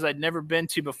places I'd never been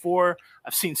to before.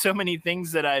 I've seen so many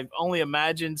things that I've only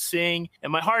imagined seeing,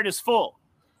 and my heart is full.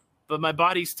 But my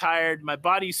body's tired. My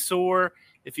body's sore.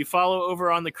 If you follow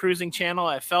over on the cruising channel,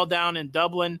 I fell down in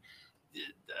Dublin.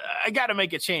 I got to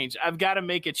make a change. I've got to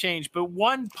make a change. But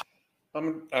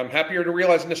I'm happier to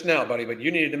realize this now, buddy, but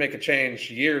you needed to make a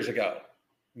change years ago.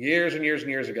 Years and years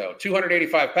and years ago.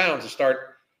 285 pounds to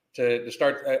start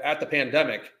at the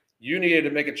pandemic. You needed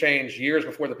to make a change years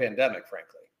before the pandemic,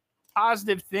 frankly.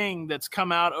 Positive thing that's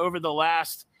come out over the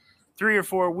last 3 or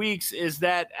 4 weeks is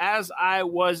that as I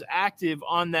was active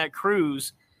on that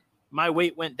cruise, my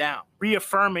weight went down,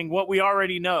 reaffirming what we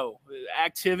already know.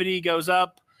 Activity goes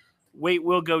up, weight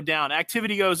will go down.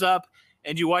 Activity goes up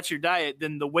and you watch your diet,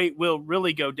 then the weight will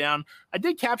really go down. I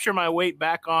did capture my weight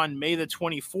back on May the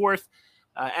 24th.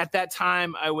 At that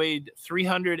time, I weighed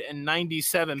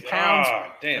 397 pounds.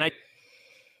 Damn. And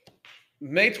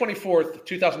May 24th,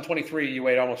 2023, you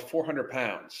weighed almost 400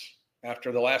 pounds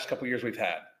after the last couple of years we've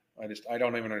had. I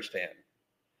don't even understand.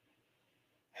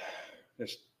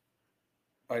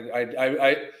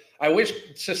 I wish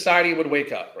society would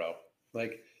wake up, bro.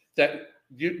 Like, that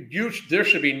there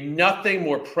should be nothing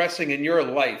more pressing in your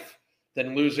life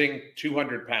than losing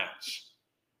 200 pounds.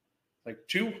 Like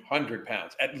 200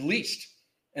 pounds at least.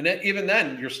 And then, even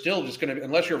then, you're still just going to,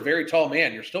 unless you're a very tall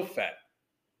man, you're still fat,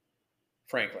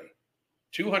 frankly.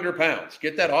 200 pounds.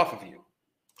 Get that off of you.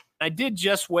 I did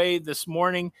just weigh this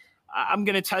morning. I'm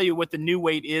going to tell you what the new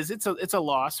weight is. It's a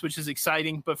loss, which is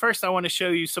exciting. But first, I want to show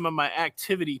you some of my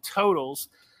activity totals.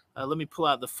 Let me pull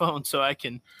out the phone so I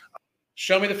can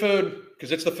show me the food,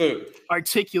 because it's the food.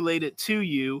 Articulate it to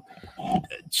you.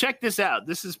 Check this out.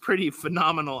 This is pretty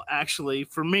phenomenal, actually,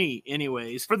 for me,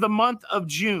 anyways. For the month of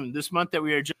June, this month that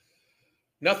we are.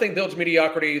 Nothing builds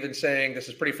mediocrity than saying this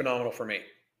is pretty phenomenal for me.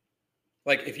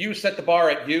 Like, if you set the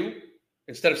bar at you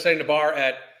instead of setting the bar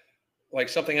at like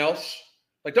something else,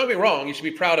 like, don't be wrong. You should be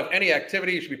proud of any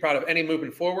activity. You should be proud of any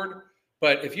movement forward.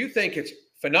 But if you think it's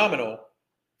phenomenal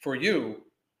for you,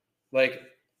 like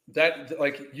that,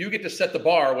 like, you get to set the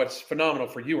bar what's phenomenal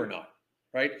for you or not,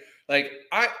 right? Like,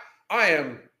 I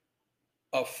am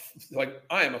a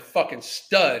fucking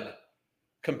stud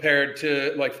compared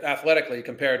to, like, athletically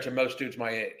compared to most dudes my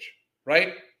age,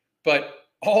 right? But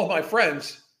all of my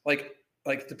friends, like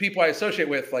the people I associate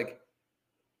with, like,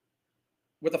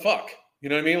 what the fuck? You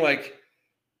know what I mean? Like,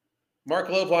 Mark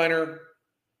Loveliner,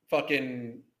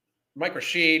 fucking Mike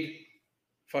Rashid,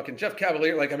 fucking Jeff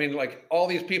Cavalier. Like, I mean, like, all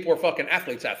these people are fucking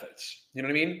athletes. You know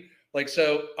what I mean? Like,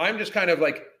 so I'm just kind of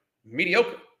like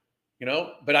mediocre, you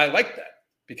know, but I like that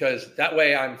because that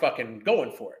way I'm fucking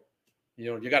going for it.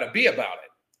 You know, you got to be about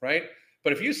it, right?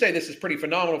 But if you say this is pretty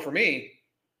phenomenal for me,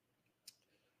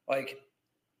 like,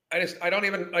 I don't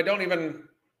even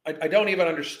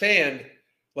understand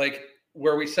like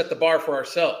where we set the bar for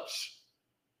ourselves.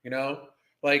 You know,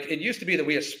 like it used to be that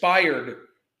we aspired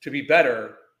to be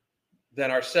better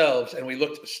than ourselves and we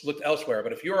looked elsewhere.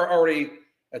 But if you're already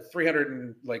at 300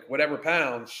 and like whatever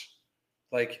pounds,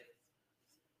 like,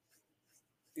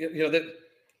 you know, that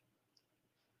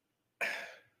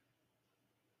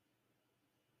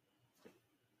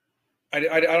I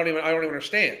don't even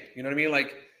understand. You know what I mean?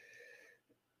 Like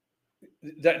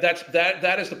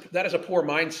that is a poor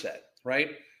mindset,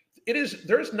 right?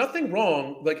 There's nothing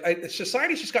wrong. Like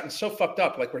society's just gotten so fucked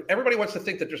up. Like where everybody wants to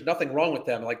think that there's nothing wrong with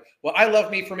them. Like, well, I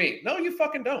love me for me. No, you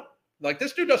fucking don't. Like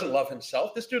this dude doesn't love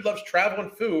himself. This dude loves travel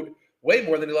and food way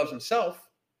more than he loves himself.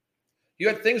 You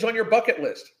had things on your bucket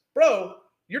list, bro.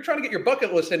 You're trying to get your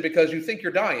bucket list in because you think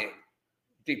you're dying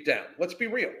deep down. Let's be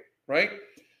real, right?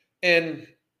 And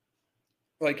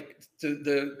like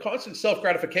the constant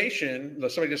self-gratification,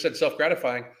 somebody just said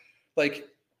self-gratifying, like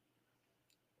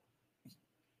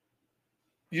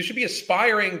you should be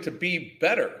aspiring to be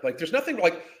better. Like there's nothing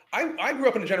like, I grew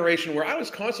up in a generation where I was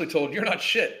constantly told, you're not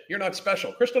shit, you're not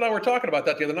special. Crystal and I were talking about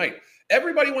that the other night.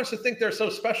 Everybody wants to think they're so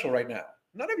special right now.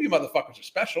 None of you motherfuckers are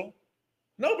special.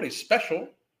 Nobody's special.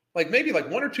 Like maybe like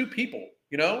one or two people,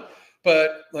 you know?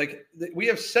 But like we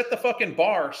have set the fucking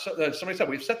bar. Somebody said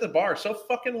we've set the bar so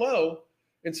fucking low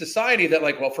in society that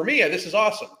like, well, for me, this is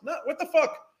awesome. No, what the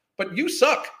fuck? But you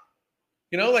suck.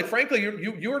 You know, like frankly,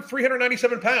 you're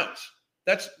 397 pounds.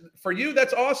 That's for you.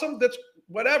 That's awesome. That's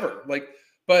whatever. Like,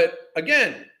 but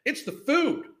again, it's the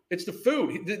food. It's the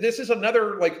food. This is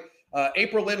another like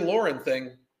April Lynn Lauren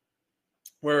thing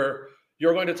where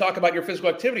you're going to talk about your physical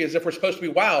activity as if we're supposed to be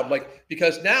wild. Like,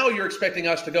 because now you're expecting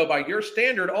us to go by your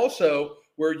standard also,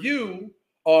 where you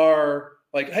are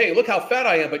like, hey, look how fat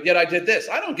I am, but yet I did this.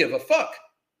 I don't give a fuck.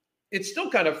 It's still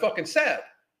kind of fucking sad.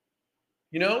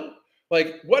 You know,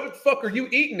 like what the fuck are you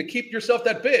eating to keep yourself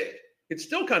that big? It's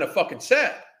still kind of fucking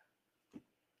sad.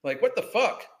 Like, what the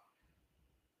fuck?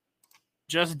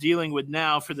 Just dealing with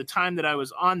now, for the time that I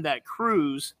was on that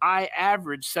cruise, I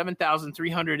averaged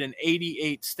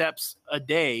 7,388 steps a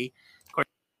day. Of course,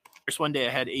 one day I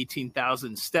had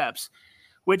 18,000 steps,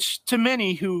 which to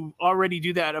many who already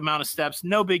do that amount of steps,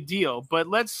 no big deal. But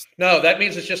no, that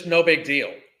means it's just no big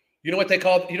deal. You know what they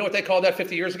called that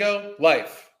 50 years ago?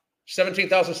 Life.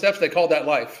 17,000 steps, they called that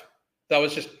life. That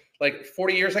was just like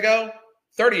 40 years ago,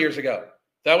 30 years ago.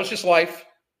 That was just life.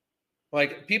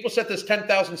 Like people set this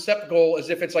 10,000 step goal as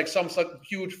if it's like some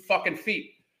huge fucking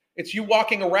feat. It's you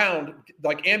walking around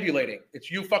like ambulating.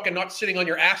 It's you fucking not sitting on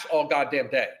your ass all goddamn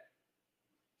day.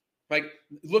 Like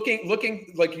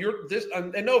looking like you're this.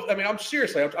 And no, I mean, I'm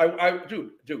seriously,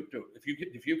 dude.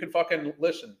 If you can fucking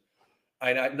listen,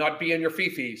 and not be in your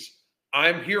fifis,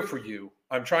 I'm here for you.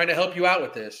 I'm trying to help you out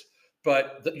with this.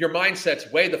 But your mindset's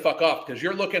way the fuck off because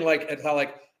you're looking like at how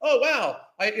like, oh wow,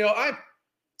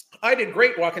 I did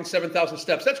great walking 7,000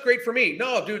 steps. That's great for me.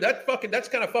 No, dude, that's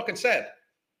kind of fucking sad.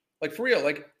 Like for real.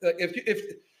 Like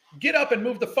if get up and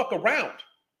move the fuck around.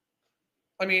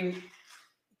 I mean,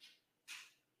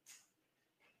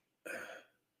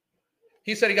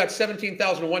 he said he got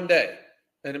 17,000 one day,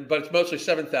 but it's mostly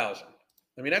 7,000.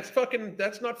 I mean,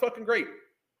 that's not fucking great.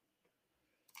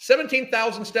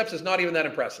 17,000 steps is not even that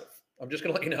impressive. I'm just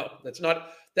going to let you know. That's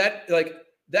not that like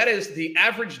that is the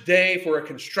average day for a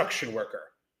construction worker.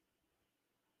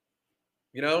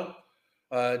 You know,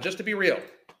 just to be real.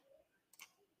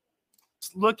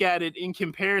 Look at it in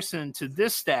comparison to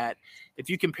this stat. If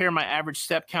you compare my average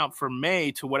step count for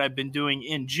May to what I've been doing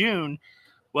in June,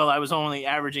 well, I was only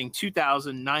averaging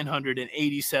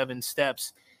 2,987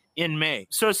 steps in May.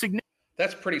 So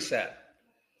that's pretty sad.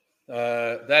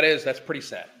 That's pretty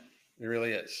sad. It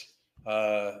really is.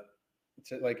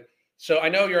 It's like, so I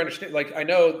know you're understanding, like, I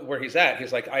know where he's at.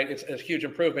 He's like, it's a huge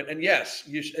improvement. And yes,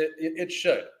 it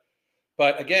should.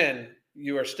 But again,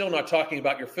 you are still not talking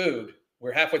about your food.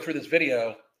 We're halfway through this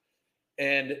video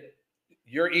and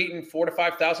you're eating 4,000 to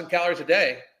 5,000 calories a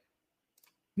day.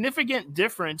 Significant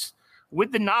difference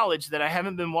with the knowledge that I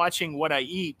haven't been watching what I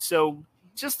eat. So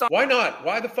why not?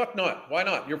 Why the fuck not? Why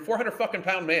not? You're 400 fucking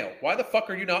pound male. Why the fuck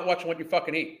are you not watching what you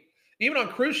fucking eat? Even on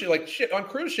cruise ships, like shit, on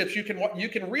cruise ships, you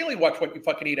can really watch what you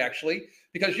fucking eat actually,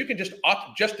 because you can just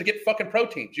opt just to get fucking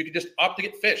proteins. You can just opt to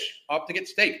get fish, opt to get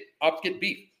steak, opt to get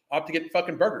beef, opt to get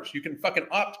fucking burgers. You can fucking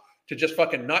opt to just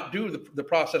fucking not do the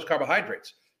processed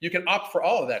carbohydrates. You can opt for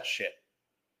all of that shit.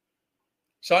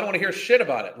 So I don't want to hear shit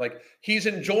about it. Like he's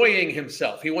enjoying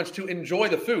himself. He wants to enjoy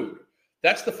the food.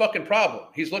 That's the fucking problem.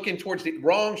 He's looking towards the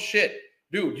wrong shit.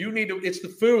 Dude, you need to, it's the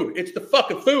food. It's the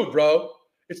fucking food, bro.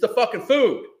 It's the fucking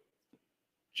food.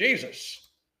 Jesus.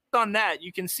 On that,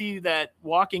 you can see that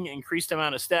walking increased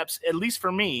amount of steps, at least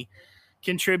for me,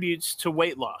 contributes to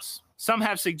weight loss. Some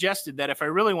have suggested that if I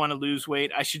really want to lose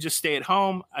weight, I should just stay at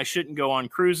home. I shouldn't go on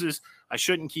cruises. I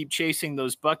shouldn't keep chasing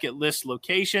those bucket list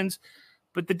locations.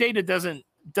 But the data doesn't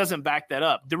back that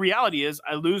up. The reality is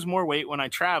I lose more weight when I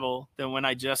travel than when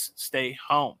I just stay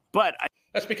home.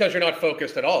 That's because you're not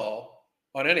focused at all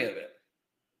on any of it.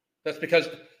 That's because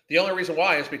the only reason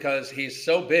why is because he's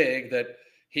so big that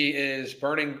he is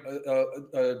burning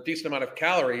a decent amount of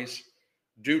calories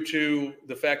due to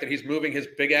the fact that he's moving his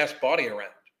big ass body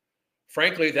around.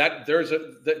 Frankly, that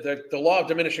the law of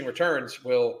diminishing returns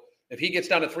will, if he gets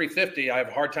down to 350, I have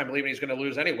a hard time believing he's going to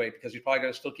lose any weight because he's probably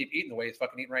going to still keep eating the way he's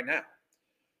fucking eating right now.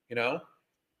 You know?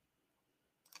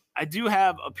 I do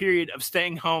have a period of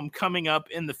staying home coming up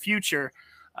in the future.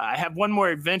 I have one more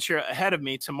adventure ahead of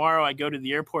me. Tomorrow, I go to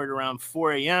the airport around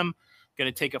 4 a.m.,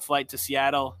 going to take a flight to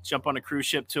Seattle, jump on a cruise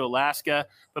ship to Alaska.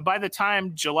 But by the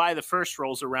time July the 1st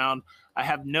rolls around, I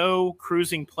have no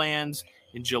cruising plans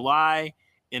in July,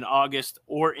 in August,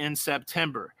 or in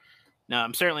September. Now,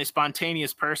 I'm certainly a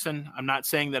spontaneous person. I'm not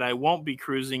saying that I won't be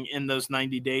cruising in those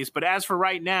 90 days. But as for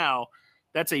right now,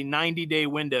 that's a 90-day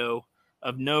window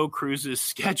of no cruises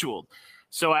scheduled.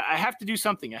 So I have to do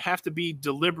something. I have to be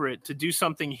deliberate to do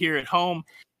something here at home.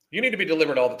 You need to be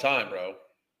deliberate all the time, bro.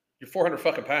 You're 400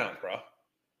 fucking pounds, bro.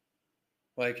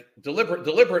 Like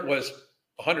deliberate was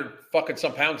 100 fucking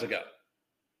some pounds ago.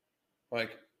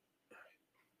 Like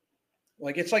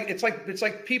it's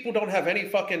like people don't have any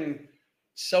fucking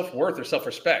self-worth or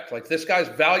self-respect. Like this guy's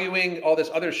valuing all this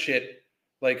other shit,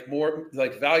 like more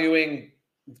like valuing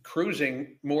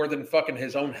cruising more than fucking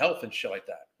his own health and shit like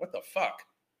that. What the fuck?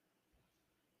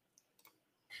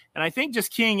 And I think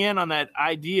just keying in on that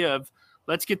idea of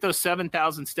let's get those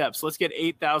 7,000 steps. Let's get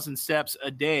 8,000 steps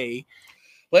a day.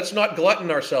 Let's not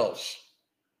glutton ourselves.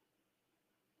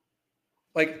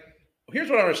 Like, here's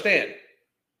what I understand.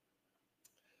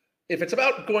 If it's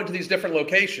about going to these different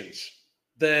locations,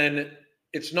 then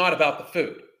it's not about the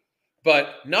food.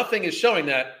 But nothing is showing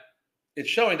that. It's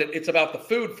showing that it's about the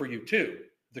food for you too.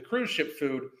 The cruise ship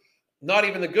food, not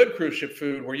even the good cruise ship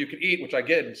food where you could eat, which I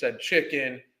get and said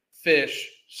chicken, fish,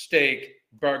 steak,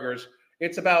 burgers.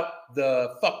 It's about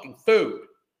the fucking food.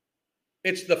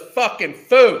 It's the fucking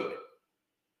food.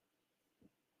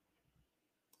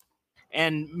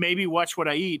 And maybe watch what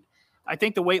I eat. I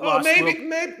think the weight loss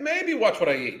maybe watch what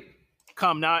I eat.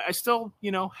 Come now, I still,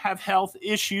 have health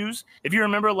issues. If you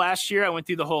remember last year, I went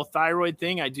through the whole thyroid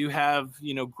thing. I do have,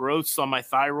 growths on my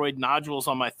thyroid, nodules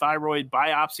on my thyroid,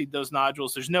 biopsied those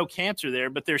nodules. There's no cancer there,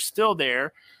 but they're still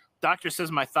there. Doctor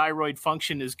says my thyroid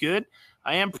function is good.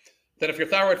 Then if your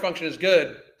thyroid function is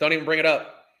good, don't even bring it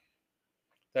up.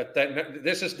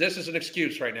 This is an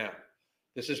excuse right now.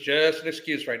 This is just an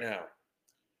excuse right now.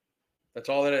 That's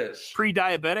all it is.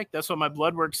 Pre-diabetic. That's what my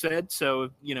blood work said. So,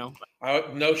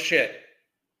 no shit.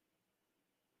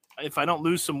 If I don't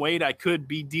lose some weight, I could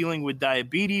be dealing with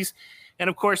diabetes. And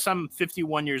of course, I'm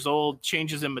 51 years old,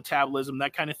 changes in metabolism,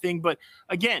 that kind of thing. But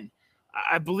again,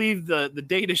 I believe the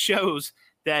data shows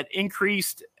that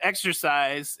increased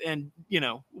exercise and,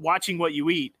 watching what you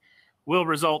eat will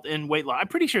result in weight loss. I'm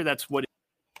pretty sure that's what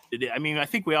it is. I mean, I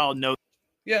think we all know.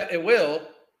 Yeah, it will.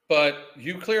 But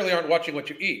you clearly aren't watching what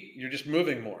you eat. You're just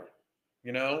moving more,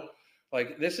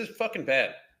 Like this is fucking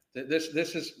bad. This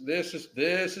is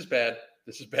bad.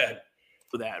 This is bad.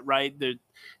 That right?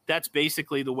 That's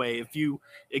basically the way. If you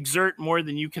exert more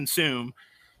than you consume,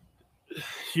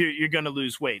 you're going to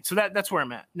lose weight. So that's where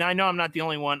I'm at. Now I know I'm not the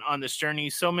only one on this journey.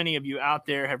 So many of you out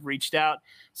there have reached out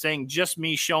saying just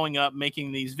me showing up,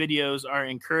 making these videos are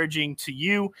encouraging to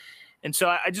you. And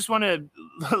so I just want to,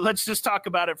 let's just talk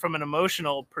about it from an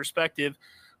emotional perspective.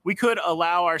 I could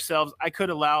allow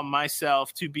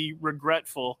myself to be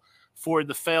regretful for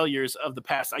the failures of the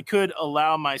past. I could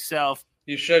allow myself.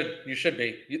 You should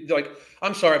be.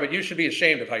 I'm sorry, but you should be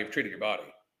ashamed of how you've treated your body.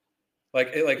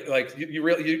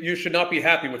 You should not be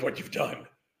happy with what you've done.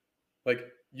 Like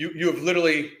you have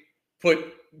literally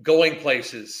put going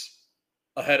places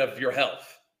ahead of your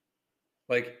health.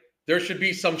 Like there should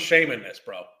be some shame in this,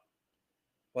 bro.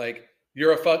 Like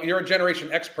you're a Generation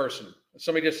X person.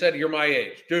 Somebody just said you're my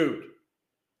age, dude.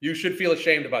 You should feel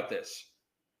ashamed about this.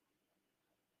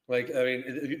 Like I mean,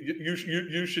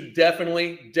 you should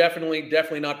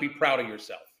definitely not be proud of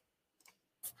yourself.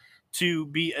 To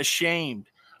be ashamed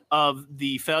of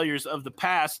the failures of the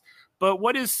past, but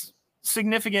what is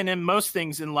significant in most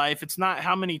things in life? It's not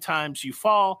how many times you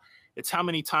fall; it's how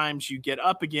many times you get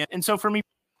up again. And so for me,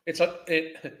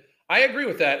 I agree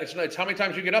with that. It's how many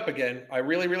times you get up again. I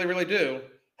really, really, really do.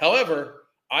 However,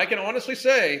 I can honestly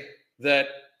say that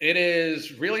it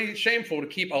is really shameful to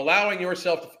keep allowing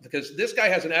yourself to, because this guy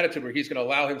has an attitude where he's going to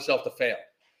allow himself to fail.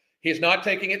 He's not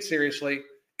taking it seriously.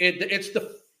 It's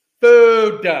the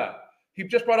food. He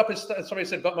just brought up his, somebody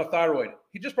said about my thyroid.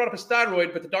 He just brought up his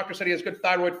thyroid, but the doctor said he has good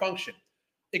thyroid function.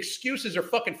 Excuses are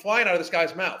fucking flying out of this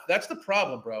guy's mouth. That's the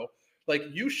problem, bro. Like,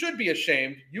 you should be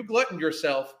ashamed. You gluttoned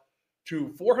yourself to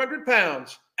 400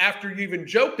 pounds after you even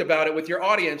joked about it with your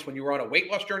audience when you were on a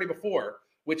weight loss journey before,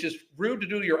 which is rude to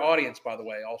do to your audience, by the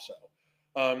way, also.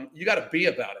 You got to be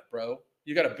about it, bro.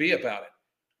 You got to be about it.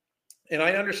 And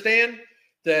I understand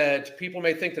that people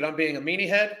may think that I'm being a meanie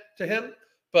head to him,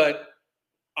 but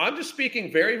I'm just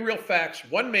speaking very real facts,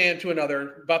 one man to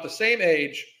another, about the same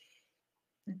age.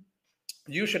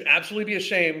 You should absolutely be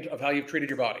ashamed of how you've treated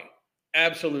your body.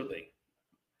 Absolutely.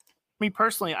 Me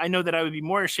personally, I know that I would be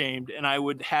more ashamed and I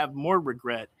would have more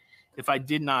regret if I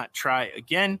did not try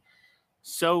again.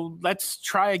 So let's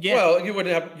try again. Well, you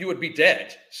would be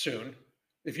dead soon.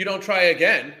 If you don't try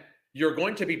again, you're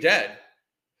going to be dead.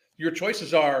 Your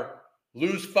choices are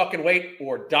lose fucking weight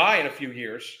or die in a few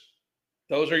years.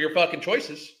 Those are your fucking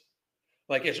choices.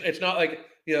 Like, it's not like,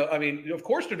 you know, I mean, of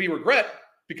course there'd be regret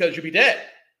because you'd be dead.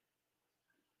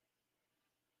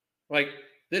 Like,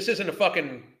 this isn't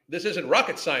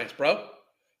rocket science, bro.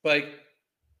 Like,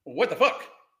 what the fuck?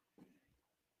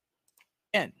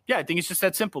 And yeah, I think it's just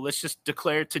that simple. Let's just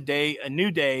declare today a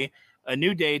new day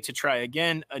to try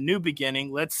again, a new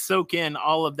beginning. Let's soak in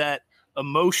all of that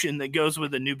emotion that goes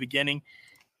with a new beginning.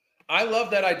 I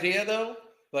love that idea, though.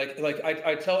 Like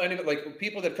I tell anybody, like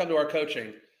people that come to our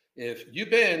coaching, if you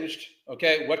binged,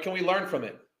 okay, what can we learn from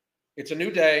it? It's a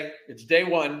new day. It's day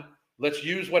one. Let's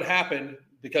use what happened,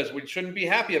 because we shouldn't be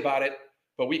happy about it,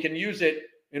 but we can use it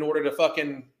in order to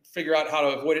fucking figure out how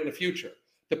to avoid it in the future.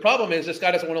 The problem is this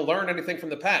guy doesn't want to learn anything from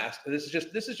the past. This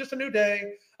is just a new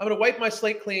day. I'm going to wipe my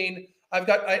slate clean.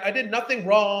 I did nothing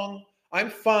wrong. I'm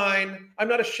fine. I'm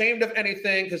not ashamed of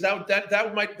anything, because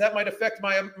that might affect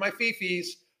my fifis.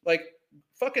 Like,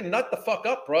 fucking nut the fuck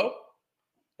up, bro.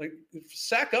 Like,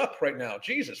 sack up right now.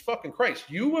 Jesus fucking Christ.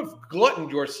 You have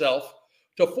gluttoned yourself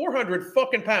to 400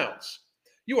 fucking pounds.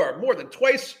 You are way more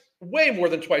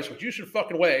than twice what you should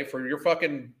fucking weigh for your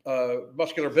fucking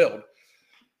muscular build.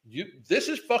 You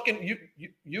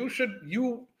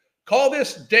call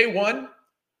this day one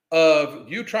of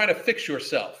you trying to fix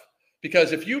yourself.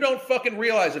 Because if you don't fucking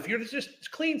realize, if you're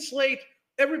just clean slate,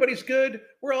 everybody's good.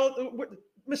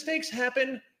 Mistakes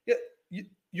happen.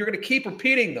 You're going to keep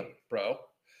repeating them, bro.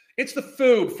 It's the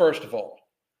food, first of all.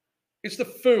 It's the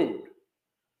food.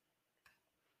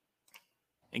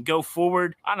 And go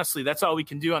forward. Honestly, that's all we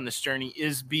can do on this journey,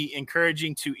 is be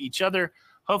encouraging to each other.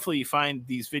 Hopefully you find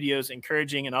these videos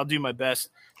encouraging, and I'll do my best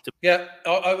to. Yeah,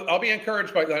 I'll be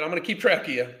encouraged by that. I'm going to keep track of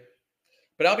you.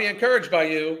 But I'll be encouraged by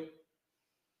you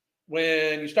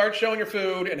when you start showing your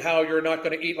food and how you're not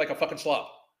going to eat like a fucking slob.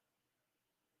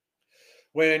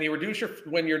 When you reduce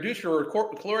your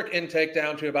caloric intake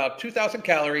down to about 2,000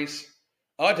 calories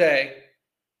a day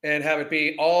and have it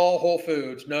be all whole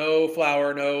foods, no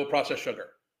flour, no processed sugar,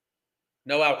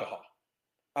 no alcohol,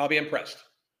 I'll be impressed.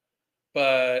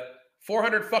 But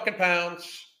 400 fucking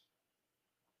pounds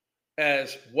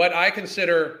as what I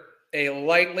consider a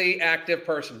lightly active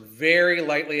person, very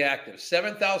lightly active.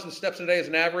 7,000 steps a day as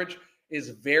an average is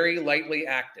very lightly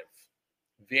active.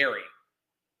 Very.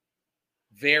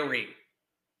 Very.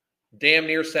 Damn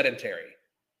near sedentary.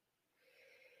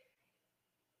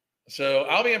 So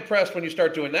I'll be impressed when you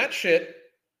start doing that shit,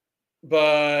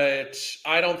 but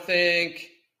I don't think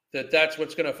that that's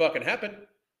what's going to fucking happen.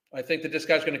 I think that this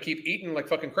guy's going to keep eating like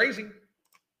fucking crazy.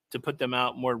 To put them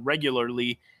out more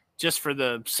regularly, just for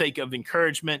the sake of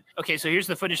encouragement. Okay, so here's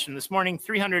the footage from this morning.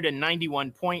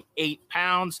 391.8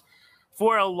 pounds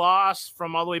for a loss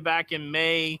from all the way back in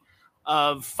May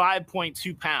of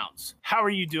 5.2 pounds. How are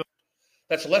you doing?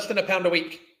 That's less than a pound a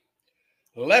week.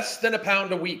 Less than a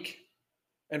pound a week.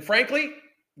 And frankly,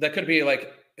 that could be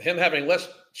like him having less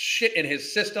shit in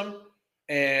his system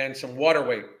and some water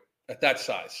weight at that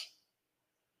size.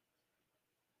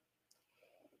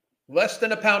 Less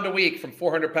than a pound a week from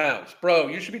 400 pounds. Bro,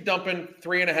 you should be dumping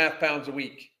 3.5 pounds a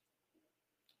week.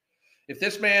 If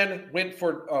this man went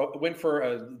for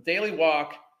a daily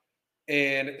walk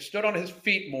and stood on his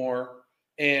feet more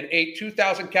and ate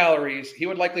 2,000 calories, he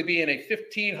would likely be in a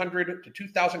 1,500 to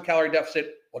 2,000 calorie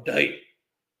deficit a day.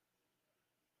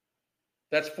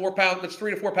 That's 4 pounds. That's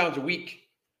 3 to 4 pounds a week.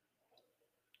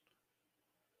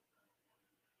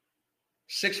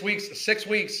 6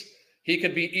 weeks, he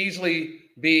could easily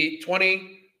be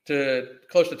 20 to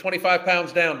close to 25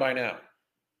 pounds down by now.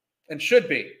 And should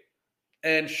be.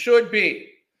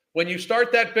 When you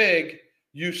start that big,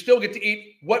 You still get to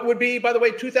eat what would be, by the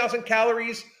way, 2,000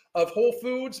 calories of whole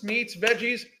foods, meats,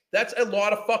 veggies. That's a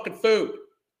lot of fucking food.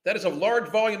 That is a large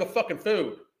volume of fucking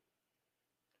food.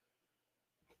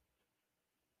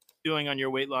 Doing on your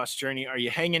weight loss journey? Are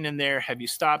you hanging in there? Have you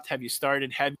stopped? Have you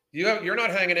started? You're not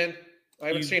hanging in. I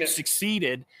haven't seen it.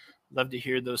 Succeeded? Love to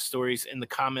hear those stories in the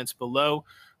comments below.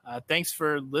 Thanks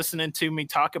for listening to me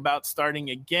talk about starting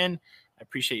again. I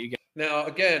appreciate you guys. Now,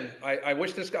 again, I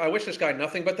wish this guy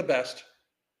nothing but the best,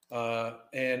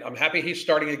 and I'm happy he's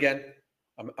starting again.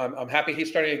 I'm happy he's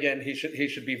starting again. He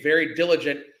should be very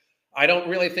diligent. I don't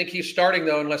really think he's starting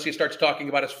though unless he starts talking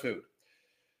about his food.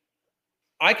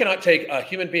 I cannot take a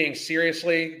human being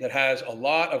seriously that has a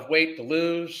lot of weight to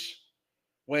lose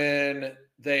when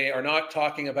they are not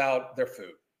talking about their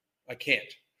food. I can't.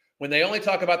 When they only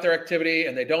talk about their activity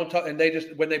and they don't talk, and they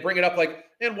just, when they bring it up like,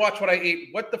 and watch what I eat,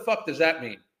 what the fuck does that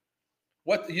mean?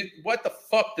 What the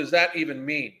fuck does that even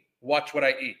mean? Watch what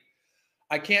I eat.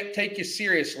 I can't take you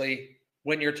seriously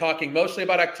when you're talking mostly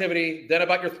about activity, then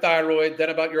about your thyroid, then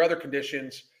about your other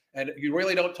conditions. And you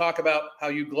really don't talk about how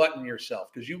you glutton yourself,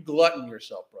 because you glutton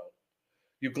yourself, bro.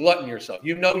 You glutton yourself.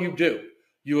 You know you do.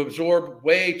 You absorb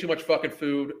way too much fucking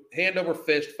food, hand over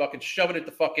fist, fucking shoving it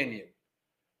the fuck in you,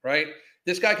 right?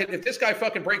 This guy could, if this guy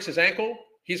fucking breaks his ankle,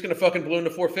 he's going to fucking balloon to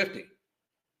 450.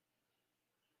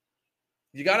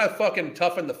 You got to fucking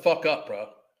toughen the fuck up, bro.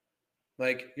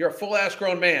 Like, you're a full-ass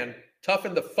grown man.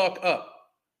 Toughen the fuck up.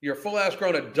 You're a full-ass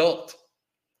grown adult.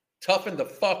 Toughen the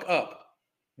fuck up.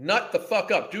 Nut the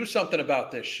fuck up. Do something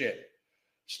about this shit.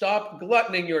 Stop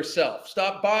gluttoning yourself.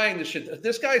 Stop buying this shit.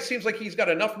 This guy seems like he's got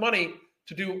enough money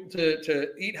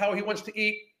to eat how he wants to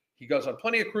eat. He goes on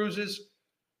plenty of cruises.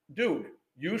 Dude,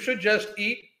 you should just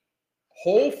eat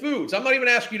whole foods. I'm not even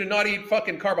asking you to not eat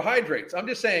fucking carbohydrates. I'm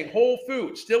just saying whole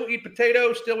foods. Still eat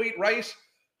potatoes, still eat rice,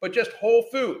 but just whole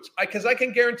foods. Because I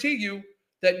can guarantee you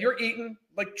that you're eating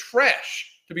like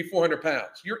trash to be 400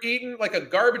 pounds. You're eating like a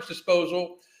garbage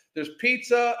disposal. There's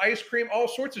pizza, ice cream, all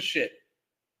sorts of shit.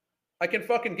 I can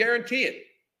fucking guarantee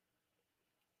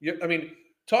it. I mean,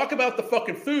 talk about the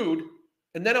fucking food,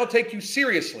 and then I'll take you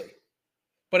seriously.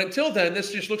 But until then,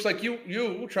 this just looks like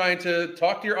you trying to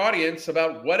talk to your audience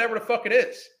about whatever the fuck it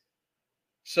is.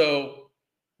 So,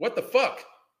 what the fuck?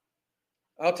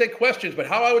 I'll take questions, but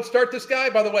how I would start this guy,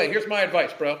 by the way, here's my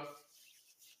advice, bro.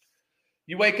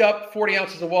 You wake up, 40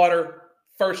 ounces of water,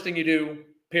 first thing you do,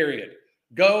 period.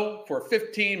 Go for a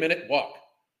 15-minute walk,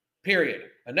 period.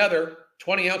 Another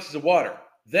 20 ounces of water.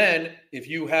 Then, if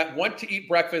you want to eat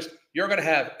breakfast, you're going to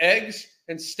have eggs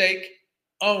and steak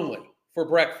only for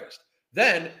breakfast.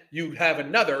 Then you have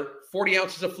another 40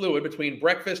 ounces of fluid between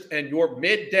breakfast and your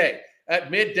midday.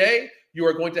 At midday, you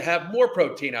are going to have more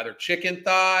protein, either chicken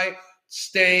thigh,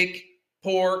 steak,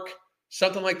 pork,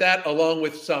 something like that, along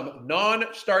with some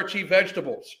non-starchy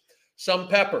vegetables, some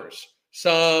peppers,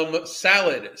 some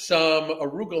salad, some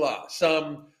arugula,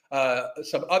 some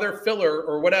other filler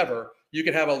or whatever. You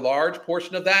can have a large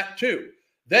portion of that too.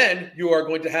 Then you are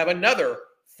going to have another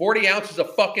 40 ounces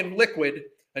of fucking liquid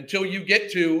until you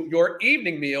get to your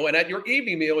evening meal. And at your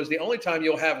evening meal is the only time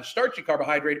you'll have a starchy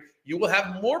carbohydrate. You will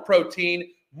have more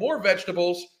protein, more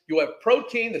vegetables. You will have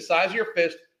protein the size of your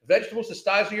fist, vegetables the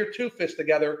size of your two fists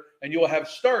together, and you will have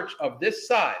starch of this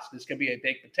size. This can be a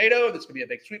baked potato, this can be a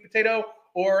baked sweet potato,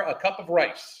 or a cup of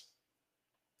rice.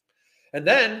 And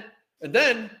then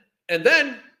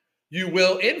you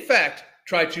will, in fact,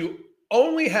 try to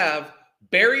only have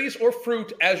berries or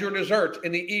fruit as your dessert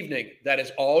in the evening. That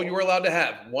is all you are allowed to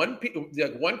have. One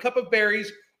cup of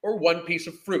berries or one piece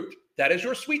of fruit. That is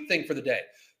your sweet thing for the day.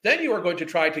 Then you are going to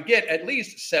try to get at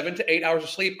least 7 to 8 hours of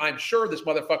sleep. I'm sure this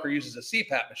motherfucker uses a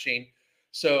CPAP machine.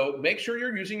 So make sure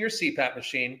you're using your CPAP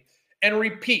machine and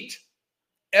repeat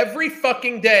every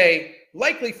fucking day,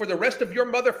 likely for the rest of your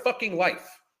motherfucking life.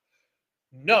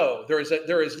 No, there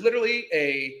is literally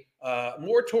a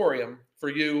moratorium for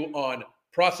you on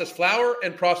processed flour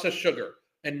and processed sugar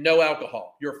and no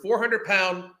alcohol. You're a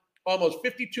 400-pound, almost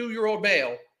 52-year-old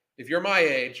male. If you're my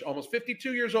age, almost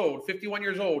 52 years old, 51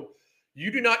 years old,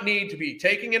 you do not need to be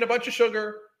taking in a bunch of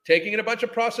sugar, taking in a bunch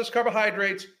of processed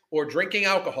carbohydrates, or drinking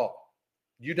alcohol.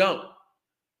 You don't.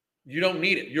 You don't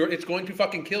need it. It's going to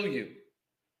fucking kill you.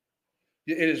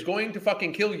 It is going to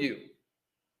fucking kill you.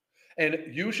 And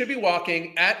you should be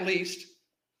walking at least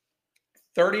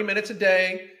 30 minutes a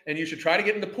day, and you should try to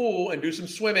get in the pool and do some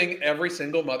swimming every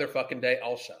single motherfucking day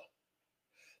also.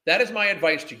 That is my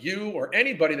advice to you or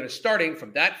anybody that is starting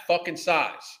from that fucking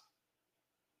size.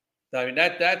 I mean,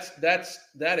 that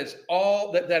is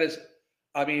all that is,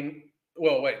 I mean,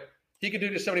 well, wait. He could do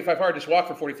just 75 hard, just walk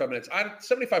for 45 minutes.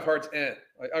 75 hard's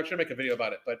I should make a video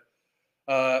about it, but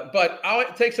But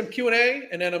I'll take some Q&A,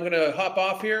 and then I'm going to hop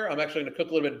off here. I'm actually going to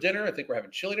cook a little bit of dinner. I think we're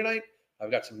having chili tonight.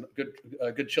 I've got some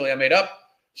good chili I made up.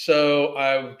 So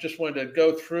I just wanted to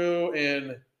go through,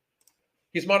 and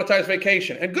he's monetized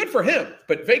vacation, and good for him.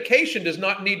 But vacations do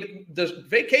not need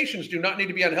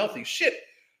to be unhealthy. Shit.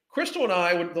 Crystal and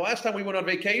I, the last time we went on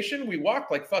vacation, we walked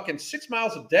like fucking 6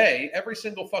 miles a day, every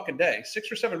single fucking day,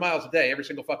 6 or 7 miles a day, every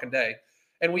single fucking day.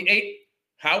 And we ate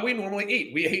how we normally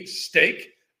eat. We ate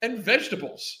steak and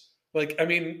vegetables. Like, I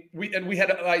mean,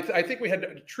 I think we had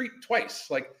to treat twice.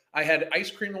 Like, I had ice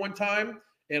cream one time,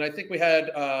 and I think we had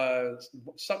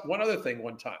one other thing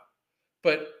one time.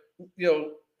 But,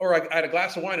 or I had a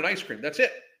glass of wine and ice cream. That's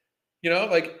it.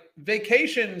 Like,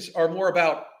 vacations are more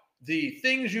about the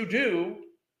things you do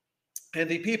and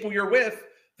the people you're with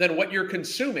than what you're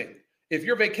consuming. If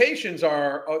your vacations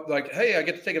are like, hey, I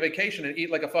get to take a vacation and eat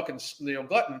like a fucking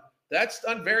glutton, that's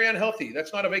very unhealthy.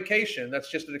 That's not a vacation. That's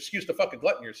just an excuse to fucking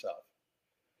glutton yourself.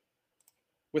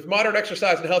 With moderate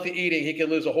exercise and healthy eating, he can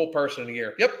lose a whole person in a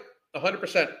year. Yep,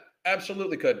 100%.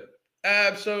 Absolutely could.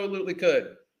 Absolutely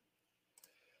could.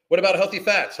 What about healthy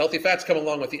fats? Healthy fats come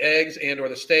along with the eggs and or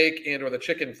the steak and or the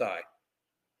chicken thigh.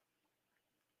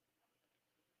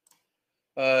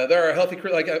 There are healthy,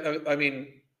 like, I mean,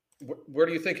 where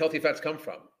do you think healthy fats come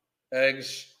from?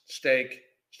 Eggs, steak,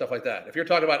 stuff like that. If you're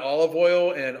talking about olive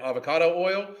oil and avocado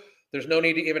oil, there's no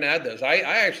need to even add those. I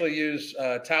actually use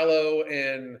tallow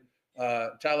and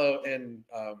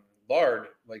lard,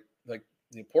 like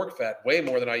pork fat, way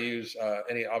more than I use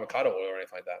any avocado oil or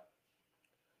anything like that.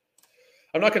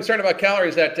 I'm not concerned about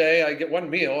calories that day. I get one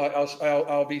meal.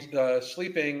 I'll be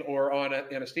sleeping or on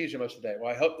anesthesia most of the day.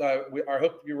 Well, I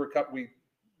hope you recover. We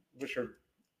wish your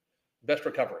best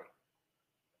recovery.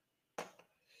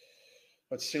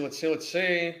 Let's see.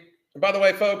 And by the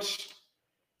way, folks,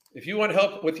 if you want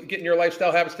help with getting your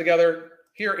lifestyle habits together,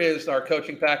 here is our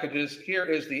coaching packages. Here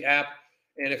is the app.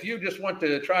 And if you just want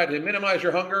to try to minimize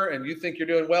your hunger and you think you're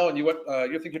doing well and you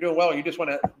you just want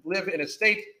to live in a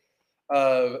state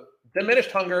of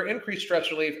diminished hunger, increased stress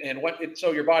relief, and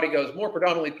so your body goes more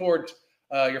predominantly towards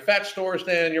your fat stores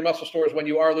than your muscle stores when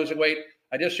you are losing weight.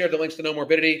 I just shared the links to No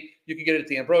Morbidity. You can get it at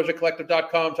the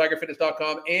AmbrosiaCollective.com,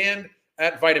 TigerFitness.com, and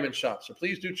at Vitamin Shop. So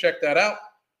please do check that out.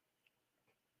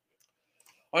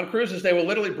 On cruises, they will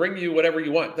literally bring you whatever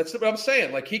you want. That's what I'm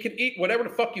saying. Like, he can eat whatever the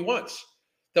fuck he wants.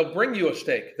 They'll bring you a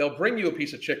steak. They'll bring you a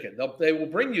piece of chicken. They will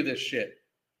bring you this shit.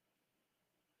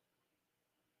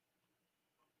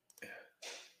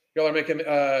 Y'all are making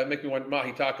me want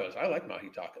mahi tacos. I like mahi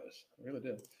tacos. I really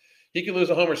do. He could lose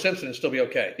a Homer Simpson and still be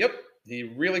okay. Yep, he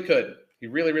really could. He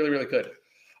really, really, really could.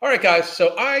 All right, guys.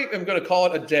 So I am going to call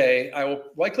it a day.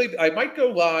 I might go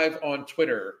live on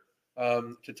Twitter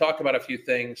to talk about a few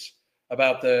things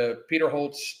about the Peter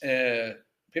Holtz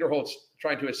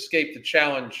trying to escape the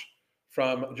challenge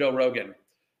from Joe Rogan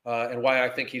and why I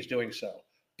think he's doing so.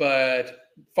 But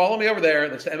follow me over there.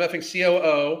 That's the MFing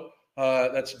COO.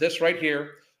 That's this right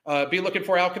here. Be looking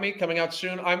for Alchemy coming out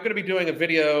soon. I'm going to be doing a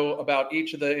video about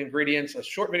each of the ingredients, a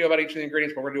short video about each of the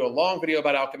ingredients, but we're going to do a long video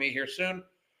about Alchemy here soon.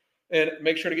 And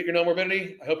make sure to get your No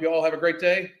Morbidity. I hope you all have a great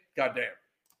day. Goddamn.